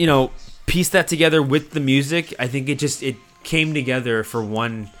 piece that together with the music, I think it came together for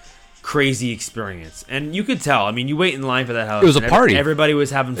one crazy experience. And you could tell. I mean, you wait in line for that house. It was a party. Everybody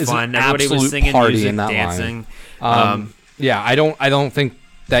was having fun. Everybody was absolute singing party music, in that dancing. Yeah, I don't think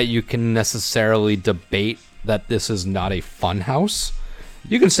that you can necessarily debate that this is not a fun house.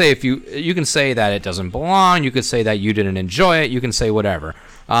 You can say you can say that it doesn't belong. You could say that you didn't enjoy it. You can say whatever.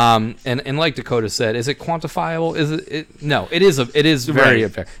 And like Dakota said, is it quantifiable? Is it? No, it is. It is very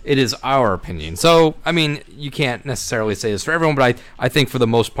fair. It is our opinion. So I mean, you can't necessarily say this for everyone, but I think for the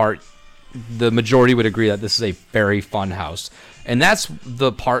most part, the majority would agree that this is a very fun house, and that's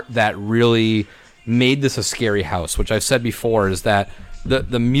the part that really made this a scary house. Which I've said before is that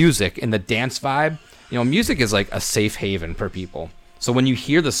the music and the dance vibe. Music is like a safe haven for people. So when you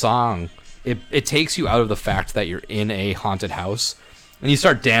hear the song, it takes you out of the fact that you're in a haunted house. And you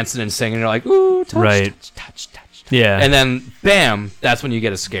start dancing and singing, and you're like, ooh, touch, touch. Yeah. And then, bam, that's when you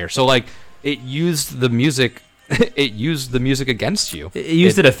get a scare. So, like, it used the music against you. It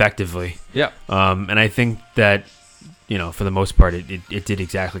used it effectively. Yeah. And I think that, for the most part, it did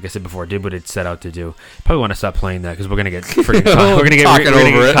exactly, like I said before, it did what it set out to do. Probably want to stop playing that because we're gonna get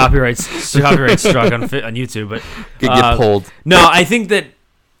copyright struck on YouTube. But get pulled. No, I think that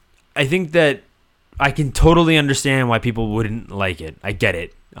I can totally understand why people wouldn't like it. I get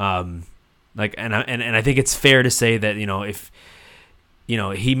it. And I think it's fair to say that if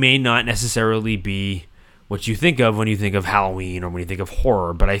he may not necessarily be what you think of when you think of Halloween or when you think of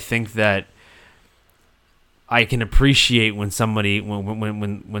horror, but I think that I can appreciate when somebody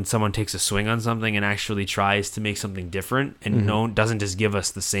when someone takes a swing on something and actually tries to make something different and doesn't just give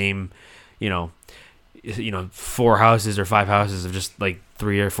us the same, 4 houses or 5 houses of just like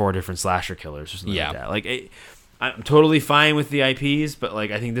 3 or 4 different slasher killers or something like that. Like I'm totally fine with the IPs, but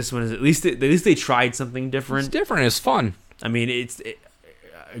like I think this one is at least they tried something different. It's different. It's fun. I mean,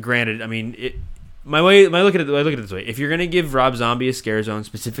 granted. I mean, I look at it this way. If you're gonna give Rob Zombie a scare zone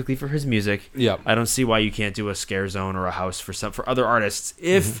specifically for his music, I don't see why you can't do a scare zone or a house for other artists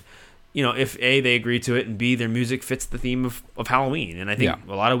if if A, they agree to it, and B, their music fits the theme of Halloween. And I think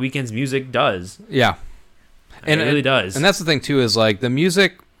a lot of Weeknd's music does. Yeah. And it really does. And that's the thing too, is like the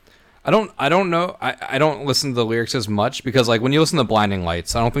music, I don't know, I don't listen to the lyrics as much because like when you listen to Blinding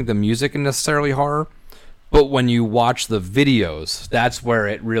Lights, I don't think the music is necessarily horror. But when you watch the videos, that's where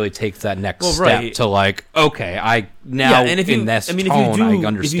it really takes that next step to like, okay, I understand. If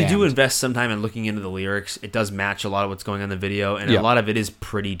you do invest some time in looking into the lyrics, it does match a lot of what's going on in the video, and a lot of it is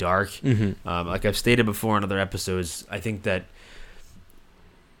pretty dark. Like I've stated before in other episodes, I think that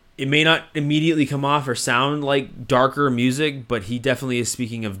it may not immediately come off or sound like darker music, but he definitely is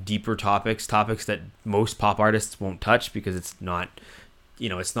speaking of deeper topics that most pop artists won't touch because it's not,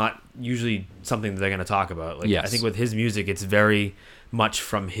 it's not usually something that they're going to talk about. Like, Yes. I think with his music, it's very much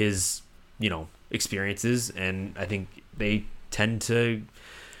from his, experiences, and I think they tend to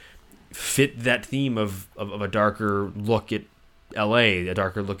fit that theme of a darker look at LA, a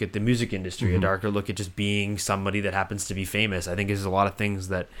darker look at the music industry, a darker look at just being somebody that happens to be famous. I think there's a lot of things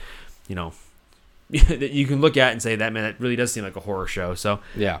that, that you can look at and say that, man, that really does seem like a horror show. So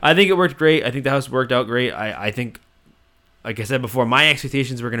Yeah. I think it worked great. I think the house worked out great. I think, like I said before, my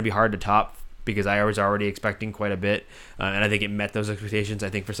expectations were going to be hard to top because I was already expecting quite a bit. And I think it met those expectations. I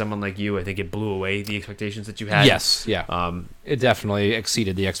think for someone like you, I think it blew away the expectations that you had. Yes, yeah. It definitely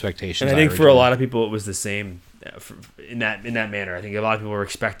exceeded the expectations. And I think for a lot of people, it was the same in that manner. I think a lot of people were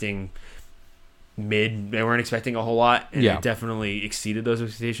expecting mid. They weren't expecting a whole lot, and Yeah. it definitely exceeded those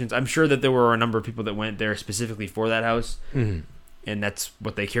expectations. I'm sure that there were a number of people that went there specifically for that house, and that's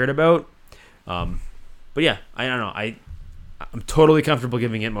what they cared about. But yeah, I don't know. I'm totally comfortable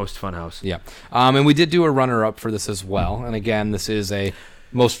giving it most fun house. Yeah. And we did do a runner-up for this as well. And again, this is a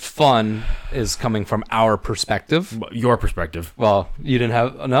most fun is coming from our perspective. Your perspective. Well, you didn't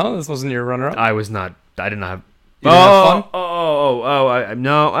have... No, this wasn't your runner-up? I was not... I did not have... You didn't have fun?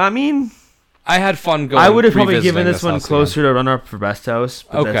 No, I mean... I had fun going. I would have probably given revisiting this one house closer to runner-up for best house,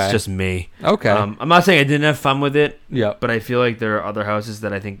 but Okay. that's just me. Okay. I'm not saying I didn't have fun with it, Yeah. but I feel like there are other houses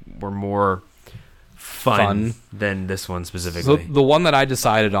that I think were more fun than this one So specifically. the one that I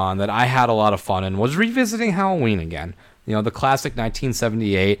decided on that I had a lot of fun in was revisiting Halloween again. The classic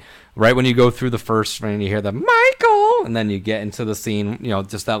 1978. Right when you go through the first, when you hear the Michael, and then you get into the scene.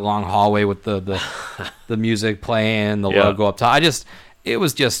 Just that long hallway with the music playing, the Yeah. logo up top. It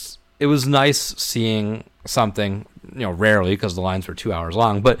was nice seeing something. Rarely because the lines were 2 hours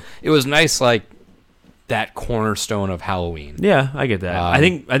long, but it was nice, like that cornerstone of Halloween. Yeah, I get that. I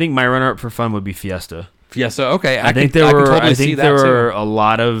think my runner-up for fun would be Fiesta. Fiesta, okay. I think there were a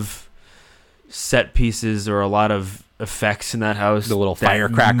lot of set pieces or a lot of effects in that house. The little that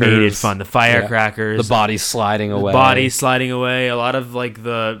firecrackers. made it fun. The firecrackers, The bodies sliding away. the bodies sliding away. A lot of like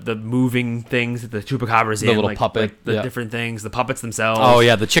the moving things that the chupacabras The in, little like, puppet, like the yeah. different things, the puppets themselves. Oh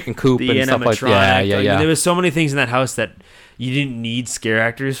yeah, the chicken coop the and stuff like that. animatronic. Yeah. Like, there was so many things in that house that you didn't need scare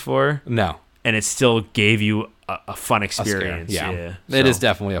actors for, No. and it still gave you a fun A experience. scare, Yeah, It is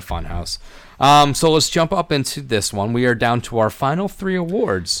definitely a fun house. So let's jump up into this one. We are down to our final 3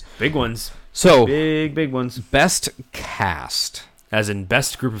 awards. big ones. So Big ones. best cast, As in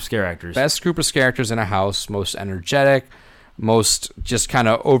best group of scare actors. best group of characters in a house, most energetic, most just kind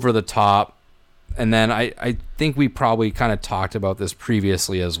of over the top. And then I think we probably kind of talked about this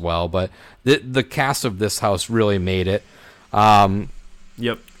previously as well, but the cast of this house really made it.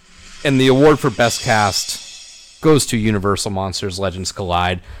 Yep. And the award for best cast goes to Universal Monsters Legends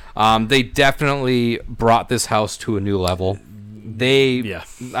Collide. They definitely brought this house to a new level.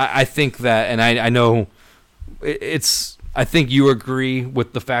 I think that, and I know it's. I think you agree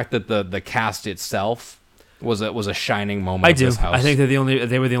with the fact that the cast itself was a shining moment. I of do. This house. I think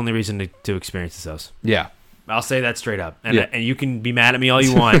they were the only reason to experience this house. Yeah. I'll say that straight up, and Yeah. and you can be mad at me all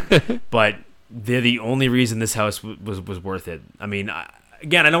you want, but they're the only reason this house was worth it. I mean,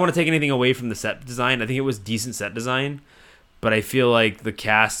 again, I don't want to take anything away from the set design. I think it was decent set design, but I feel like the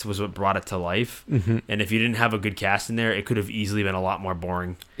cast was what brought it to life. Mm-hmm. And if you didn't have a good cast in there, it could have easily been a lot more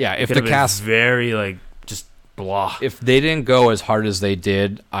boring. Yeah, It if could the have been cast- very like just blah. If they didn't go as hard as they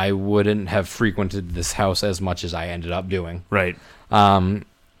did, I wouldn't have frequented this house as much as I ended up doing. Right.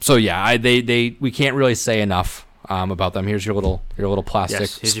 So yeah, we can't really say enough about them. Here's your little plastic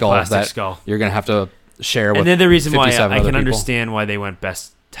Yes, here's your skull plastic that skull. you're gonna have to share with. And then the reason why 57 I other can people. understand why they went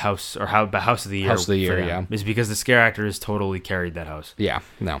best house or house of the year. House of the for year, them, yeah. is because the scare actors totally carried that house. Yeah,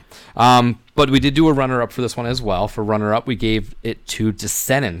 no. But we did do a runner-up for this one as well. For runner-up, we gave it to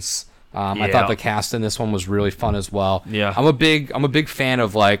Descendants. I Yeah. thought the cast in this one was really fun as well. Yeah. I'm a big fan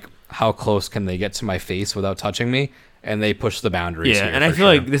of like how close can they get to my face without touching me, and they push the boundaries. Yeah, here and I for feel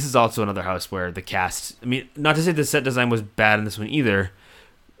sure. like this is also another house where the cast. I mean, not to say the set design was bad in this one either,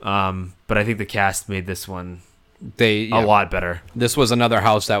 but I think the cast made this one a lot better. This was another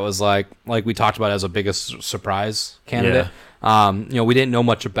house that was like we talked about as a biggest surprise candidate. We didn't know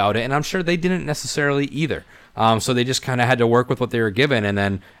much about it, and I'm sure they didn't necessarily either. So they just kind of had to work with what they were given, and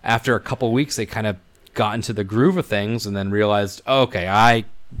then after a couple weeks, they kind of got into the groove of things, and then realized, okay, I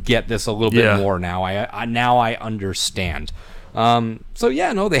get this a little bit more now. I understand. So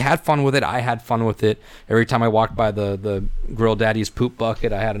yeah, no, they had fun with it. I had fun with it. Every time I walked by the Grill Daddy's poop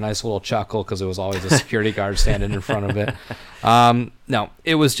bucket, I had a nice little chuckle because it was always a security guard standing in front of it. No,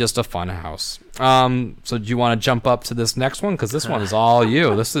 it was just a fun house. So do you want to jump up to this next one? Because this one is all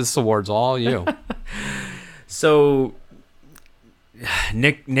you. This award's all you. So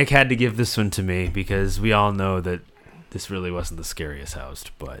Nick had to give this one to me because we all know that this really wasn't the scariest house.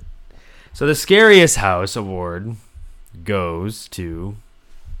 But so the scariest house award goes to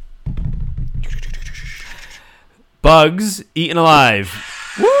Bugs Eaten Alive.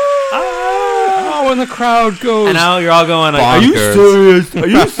 Woo! Oh, when the crowd goes. And now you're all going like, bonkers. are you serious? Are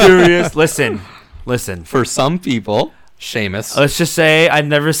you serious? Listen. For some people, Seamus. Let's just say I've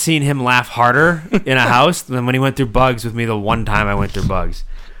never seen him laugh harder in a house than when he went through Bugs with me the one time I went through Bugs.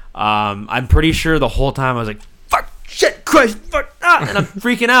 I'm pretty sure the whole time I was like, fuck, shit, Christ, fuck, and I'm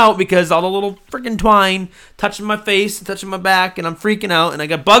freaking out because all the little freaking twine touching my face and touching my back, and I'm freaking out, and I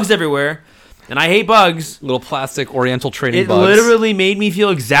got bugs everywhere, and I hate bugs. Little plastic Oriental trading It bugs. literally made me feel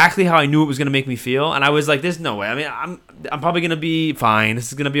exactly how I knew it was going to make me feel, and I was like, there's no way. I mean, I'm probably going to be fine.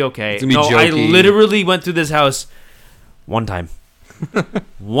 This is going to be okay. It's gonna be I jokey. literally went through this house one time.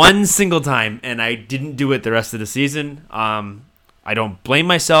 One single time, and I didn't do it the rest of the season. I don't blame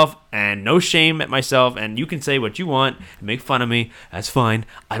myself, and no shame at myself, and you can say what you want and make fun of me. That's fine.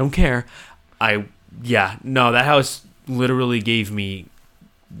 I don't care. That house literally gave me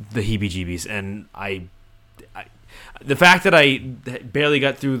the heebie-jeebies, and the fact that I barely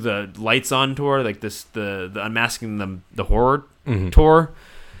got through the lights on tour, like the unmasking the horror tour,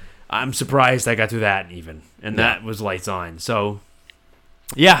 I'm surprised I got through that even, and that was lights on. So,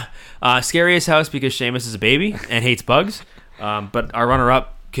 yeah, scariest house because Seamus is a baby and hates bugs. But our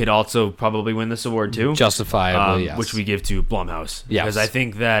runner-up could also probably win this award too, justifiably, yes. Which we give to Blumhouse. Yes. Because I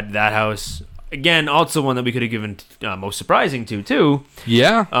think that house, again, also one that we could have given most surprising to too.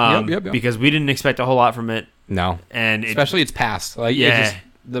 Yeah, yep. Because we didn't expect a whole lot from it. No, and especially it's past. Like,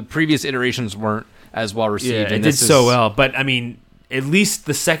 the previous iterations weren't as well received. Yeah, it did so well. But I mean, at least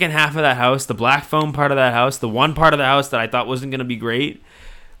the second half of that house, the black foam part of that house, the one part of the house that I thought wasn't going to be great,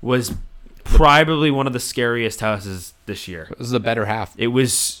 was probably one of the scariest houses this year. This is the better half. It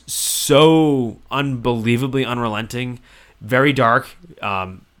was so unbelievably unrelenting, very dark,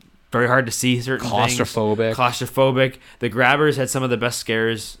 very hard to see certain claustrophobic. things. Claustrophobic. The Grabbers had some of the best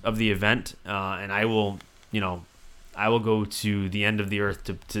scares of the event, and I will go to the end of the earth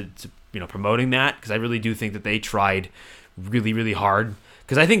to promoting that, because I really do think that they tried really, really hard.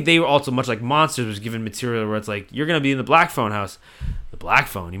 Because I think they were also, much like Monsters, was given material where it's like, you're going to be in the Black Phone house. The Black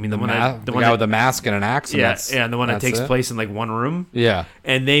Phone? You mean the one guy with the mask and an axe? And the one that takes place in like one room? Yeah.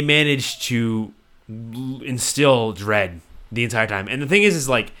 And they managed to instill dread the entire time. And the thing is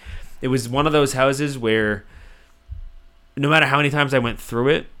like, it was one of those houses where no matter how many times I went through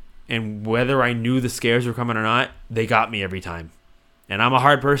it, and whether I knew the scares were coming or not, they got me every time. And I'm a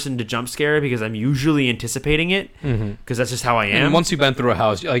hard person to jump scare because I'm usually anticipating it, because that's just how I am. And once you've been through a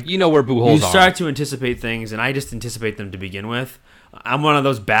house, like, you know where boo holes are. You start to anticipate things, and I just anticipate them to begin with. I'm one of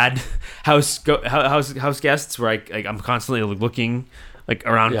those bad house guests where I'm constantly looking like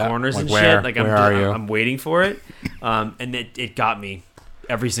around corners like and where, shit. Like I'm waiting for it, and it got me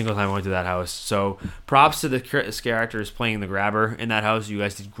every single time I went to that house. So props to the characters playing the Grabber in that house. You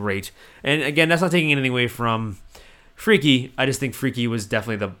guys did great. And again, that's not taking anything away from Freaky. I just think Freaky was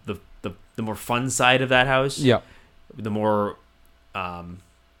definitely the more fun side of that house. Yeah. The more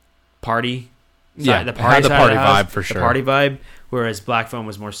party. Yeah, the party vibe for sure. The party vibe. Whereas Black Phone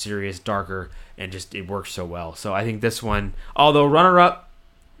was more serious, darker, and just it worked so well. So I think this one, although runner-up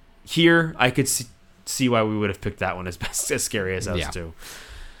here, I could see why we would have picked that one as scary as us too.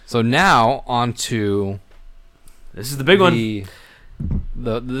 So now on to this is the big one.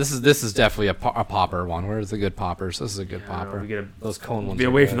 This is definitely a popper one. Where's the good poppers? This is a good popper. Those cone ones. Be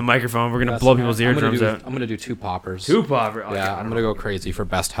away from the microphone. We're gonna blow people's eardrums out. I'm gonna do two poppers. Two poppers. Okay, I'm gonna go crazy for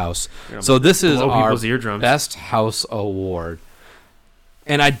best house. So this is our best house award.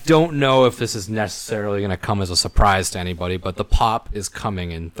 And I don't know if this is necessarily going to come as a surprise to anybody, but the pop is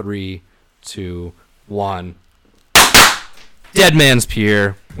coming in 3, 2, 1. Dead Man's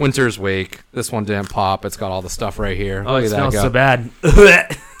Pier, Winter's Wake. This one didn't pop. It's got all the stuff right here. Oh, Look it at smells that so bad.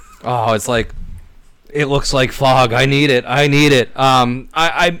 Oh, it's like, it looks like fog. I need it.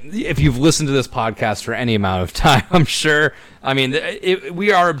 If you've listened to this podcast for any amount of time, I'm sure. I mean,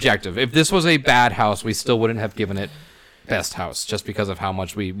 we are objective. If this was a bad house, we still wouldn't have given it best house, just because of how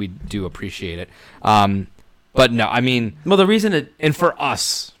much we do appreciate it. But no, I mean, well, the reason and for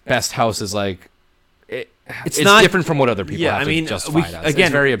us, best house is like, it's different from what other people have to justify it as. Again,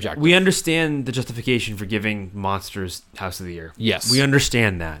 it's very objective. We understand the justification for giving Monsters House of the Year. Yes. We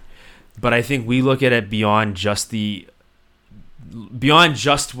understand that. But I think we look at it beyond just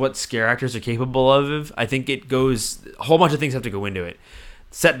what scare actors are capable of. I think it goes, a whole bunch of things have to go into it.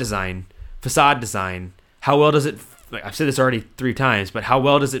 Set design, facade design, how well does it, like I've said this already 3 times, but how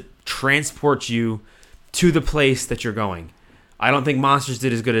well does it transport you to the place that you're going? I don't think Monsters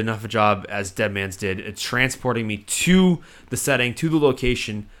did as good enough a job as Dead Man's did at transporting me to the setting, to the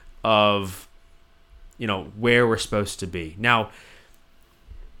location of, where we're supposed to be. Now,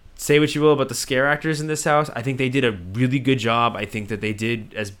 say what you will about the scare actors in this house. I think they did a really good job. I think that they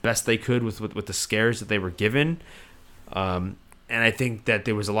did as best they could with the scares that they were given. And I think that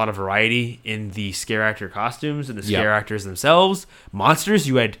there was a lot of variety in the scare actor costumes and the scare actors themselves. Monsters,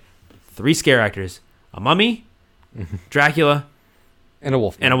 you had 3 scare actors. A mummy, Dracula, and a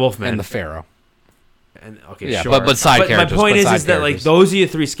wolfman. And the Pharaoh. And okay, yeah, sure. but side characters. My point is that like those are your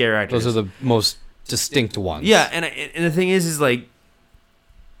 3 scare actors. Those are the most distinct ones. Yeah, and the thing is like,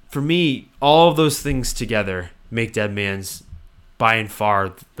 for me, all of those things together make Dead Man's by and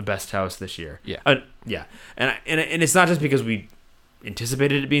far the best house this year. Yeah, yeah, and it's not just because we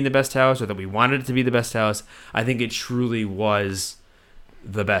anticipated it being the best house or that we wanted it to be the best house. I think it truly was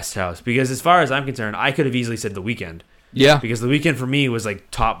the best house, because as far as I'm concerned, I could have easily said The Weeknd. Yeah, because The Weeknd for me was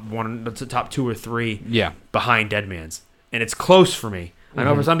like top 2 or 3. Yeah, behind Dead Man's, and it's close for me. I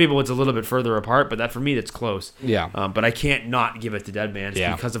know for some people it's a little bit further apart, but that for me it's close. Yeah. But I can't not give it to Dead Man's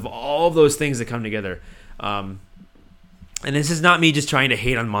because of all of those things that come together. And this is not me just trying to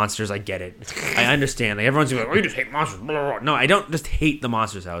hate on Monsters. I get it. I understand. Like everyone's like, "Oh, you just hate Monsters." Blah, blah, blah. No, I don't just hate the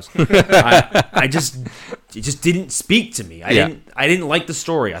Monsters house. It just didn't speak to me. I didn't like the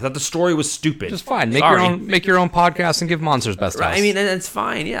story. I thought the story was stupid. Just fine. Make your own podcast and give Monsters best house. I mean, and it's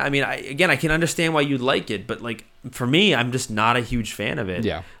fine. Yeah. I mean, I can understand why you'd like it, but like for me, I'm just not a huge fan of it.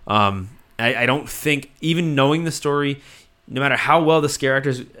 Yeah. I don't think, even knowing the story, no matter how well the scare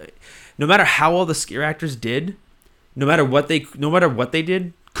actors did, no matter what they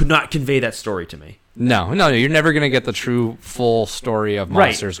did, could not convey that story to me. No, you're never gonna get the true full story of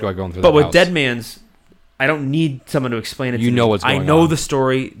Monsters going through. But with house. Dead Man's, I don't need someone to explain it. You know what's going on. I know the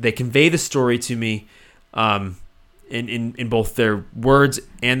story. They convey the story to me, in both their words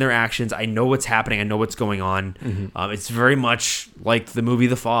and their actions. I know what's happening. I know what's going on. Mm-hmm. It's very much like the movie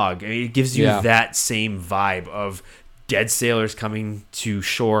The Fog. I mean, it gives you that same vibe of dead sailors coming to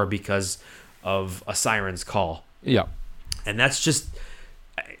shore because of a siren's call. Yeah, and that's just,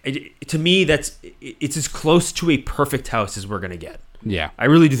 to me, it's as close to a perfect house as we're gonna get. Yeah, I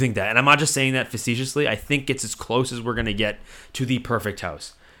really do think that, and I'm not just saying that facetiously. I think it's as close as we're gonna get to the perfect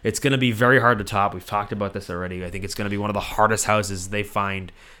house. It's gonna be very hard to top. We've talked about this already. I think it's gonna be one of the hardest houses they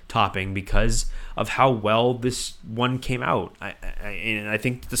find topping because of how well this one came out. And I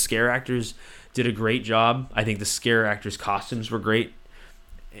think the scare actors did a great job. I think the scare actors' costumes were great.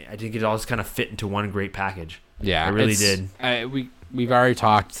 I think it all just kind of fit into one great package. Yeah, I really did. We've already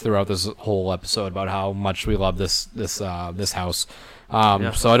talked throughout this whole episode about how much we love this house.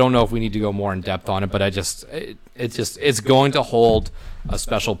 So I don't know if we need to go more in depth on it, but it's going to hold a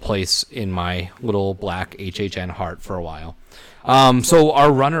special place in my little black HHN heart for a while. So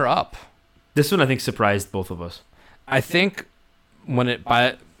our runner up, this one I think surprised both of us. I think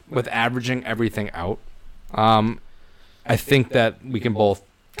with averaging everything out, I think that we can both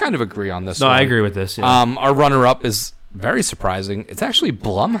kind of agree on this. No, I agree with this. Yeah. Our runner-up is very surprising. It's actually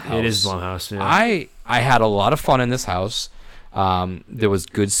Blumhouse. It is Blumhouse. Yeah. I had a lot of fun in this house. There was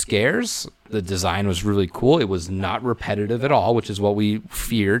good scares. The design was really cool. It was not repetitive at all, which is what we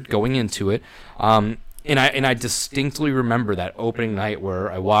feared going into it. And I distinctly remember that opening night where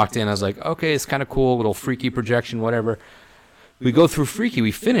I walked in. I was like, okay, it's kind of cool, little freaky projection, whatever. We go through freaky.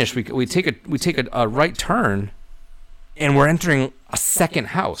 We finish. We take a right turn. And we're entering a second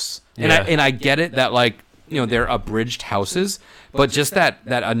house, and I get it that they're abridged houses, but just that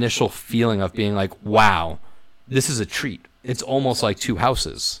initial feeling of being like, wow, this is a treat. It's almost like 2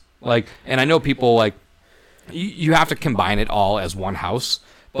 houses. And I know people you have to combine it all as one house,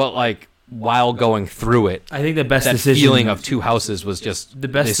 but while going through it, I think the best feeling of 2 houses was just the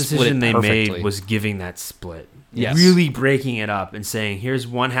best decision they made was giving that split. Yes. Really breaking it up and saying, here's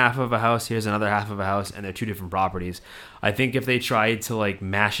one half of a house, here's another half of a house, and they're 2 different properties. I think if they tried to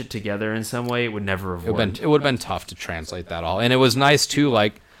mash it together in some way, it would never have worked. It would have been tough to translate that all. And it was nice too,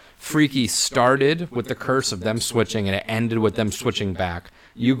 Freaky started with the curse of them switching and it ended with them switching back.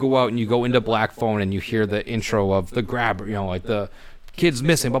 You go out and you go into Black Phone and you hear the intro of the grabber, the kid's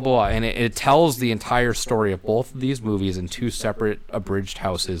missing, blah, blah, blah. And it tells the entire story of both of these movies in 2 separate abridged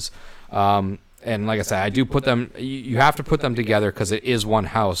houses. And like I said, I do put them. You have to put them together because it is one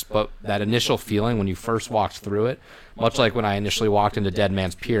house. But that initial feeling when you first walked through it, much like when I initially walked into Dead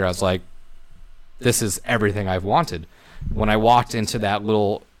Man's Pier, I was like, "This is everything I've wanted." When I walked into that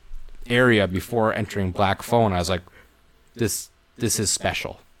little area before entering Black Phone, I was like, "This is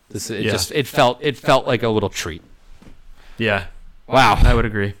special." It felt like a little treat. Yeah. Wow. I would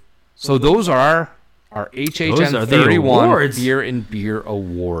agree. So those are our HHN the 31 awards. Beer and Beer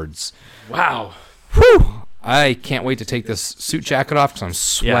Awards. Wow. Whew. I can't wait to take this suit jacket off because I'm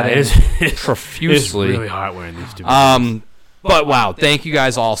sweating profusely. It's really hot wearing these two. But wow, thank you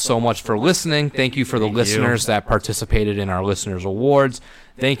guys all so much for listening. Thank you for the listeners that participated in our Listeners Awards.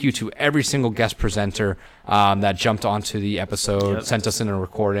 Thank you to every single guest presenter that jumped onto the episode, sent us in a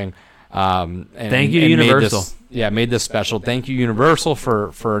recording. Thank you, Universal. Made this special. Thank you, Universal,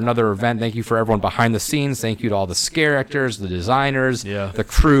 for another event. Thank you for everyone behind the scenes. Thank you to all the scare actors, the designers, the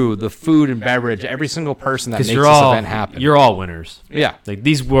crew, the food and beverage, every single person that makes this event happen. You're all winners. Yeah. Like,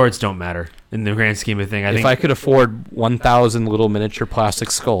 these awards don't matter in the grand scheme of things. If I could afford 1,000 little miniature plastic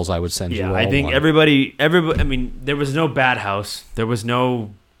skulls, I would send you all I think one. everybody, I mean, there was no bad house. There was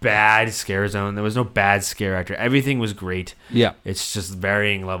no bad scare zone. There was no bad scare actor. Everything was great. Yeah. It's just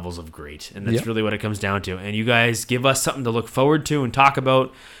varying levels of great. And that's really what it comes down to. And you guys give us something to look forward to and talk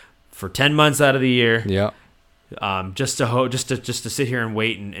about for 10 months out of the year. Yeah. Just to sit here and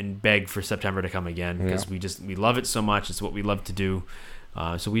wait and beg for September to come again, because we love it so much. It's what we love to do.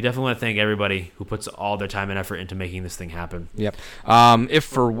 So we definitely want to thank everybody who puts all their time and effort into making this thing happen. Yep. If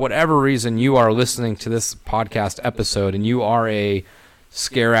for whatever reason you are listening to this podcast episode and you are a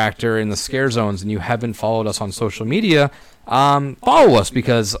scare actor in the scare zones and you haven't followed us on social media, follow us,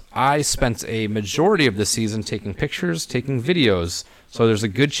 because I spent a majority of the season taking pictures, taking videos. So there's a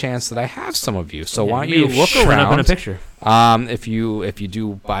good chance that I have some of you. So why don't you look around up in a picture? If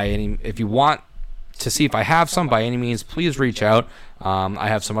you want to see if I have some, by any means, please reach out. I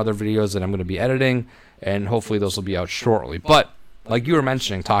have some other videos that I'm going to be editing, and hopefully those will be out shortly. But like you were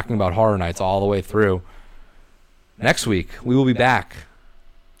mentioning, talking about Horror Nights all the way through, next week we will be back.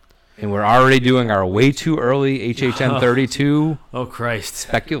 And we're already doing our way too early HHN 32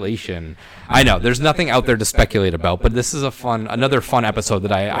 speculation. I know, there's nothing out there to speculate about, but this is another fun episode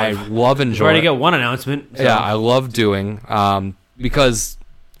that I love enjoying. We've already got one announcement. So. Yeah, I love doing, because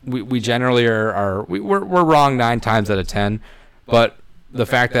we generally we're wrong 9 times out of 10, but the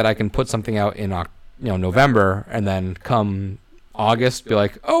fact that I can put something out in November and then come August be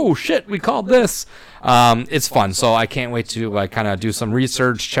like, oh shit, we called this. It's fun, so I can't wait to kind of do some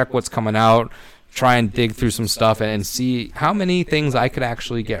research, check what's coming out, try and dig through some stuff and see how many things I could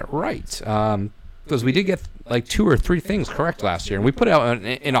actually get right. Because we did get like 2 or 3 things correct last year, and we put it out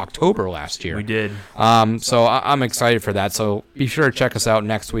in October last year. We did. So I'm excited for that. So be sure to check us out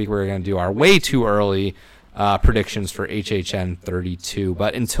next week. We're going to do our way too early predictions for HHN 32.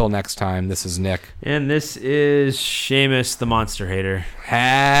 But until next time, this is Nick. And this is Seamus, the Monster Hater.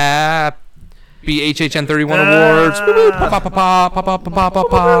 Happy HHN 31 awards.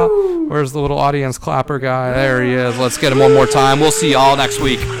 Where's the little audience clapper guy? There he is. Let's get him one more time. We'll see y'all next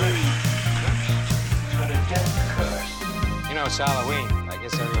week. You know, it's Halloween. I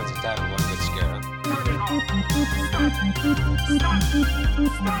guess everyone's entitled to one good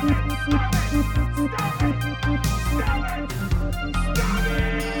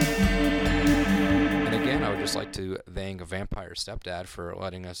And again, I would just like to thank Vampire Stepdad for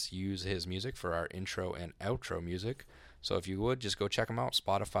letting us use his music for our intro and outro music. So if you would, just go check him out.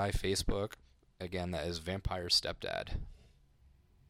 Spotify, Facebook. Again, that is Vampire Stepdad.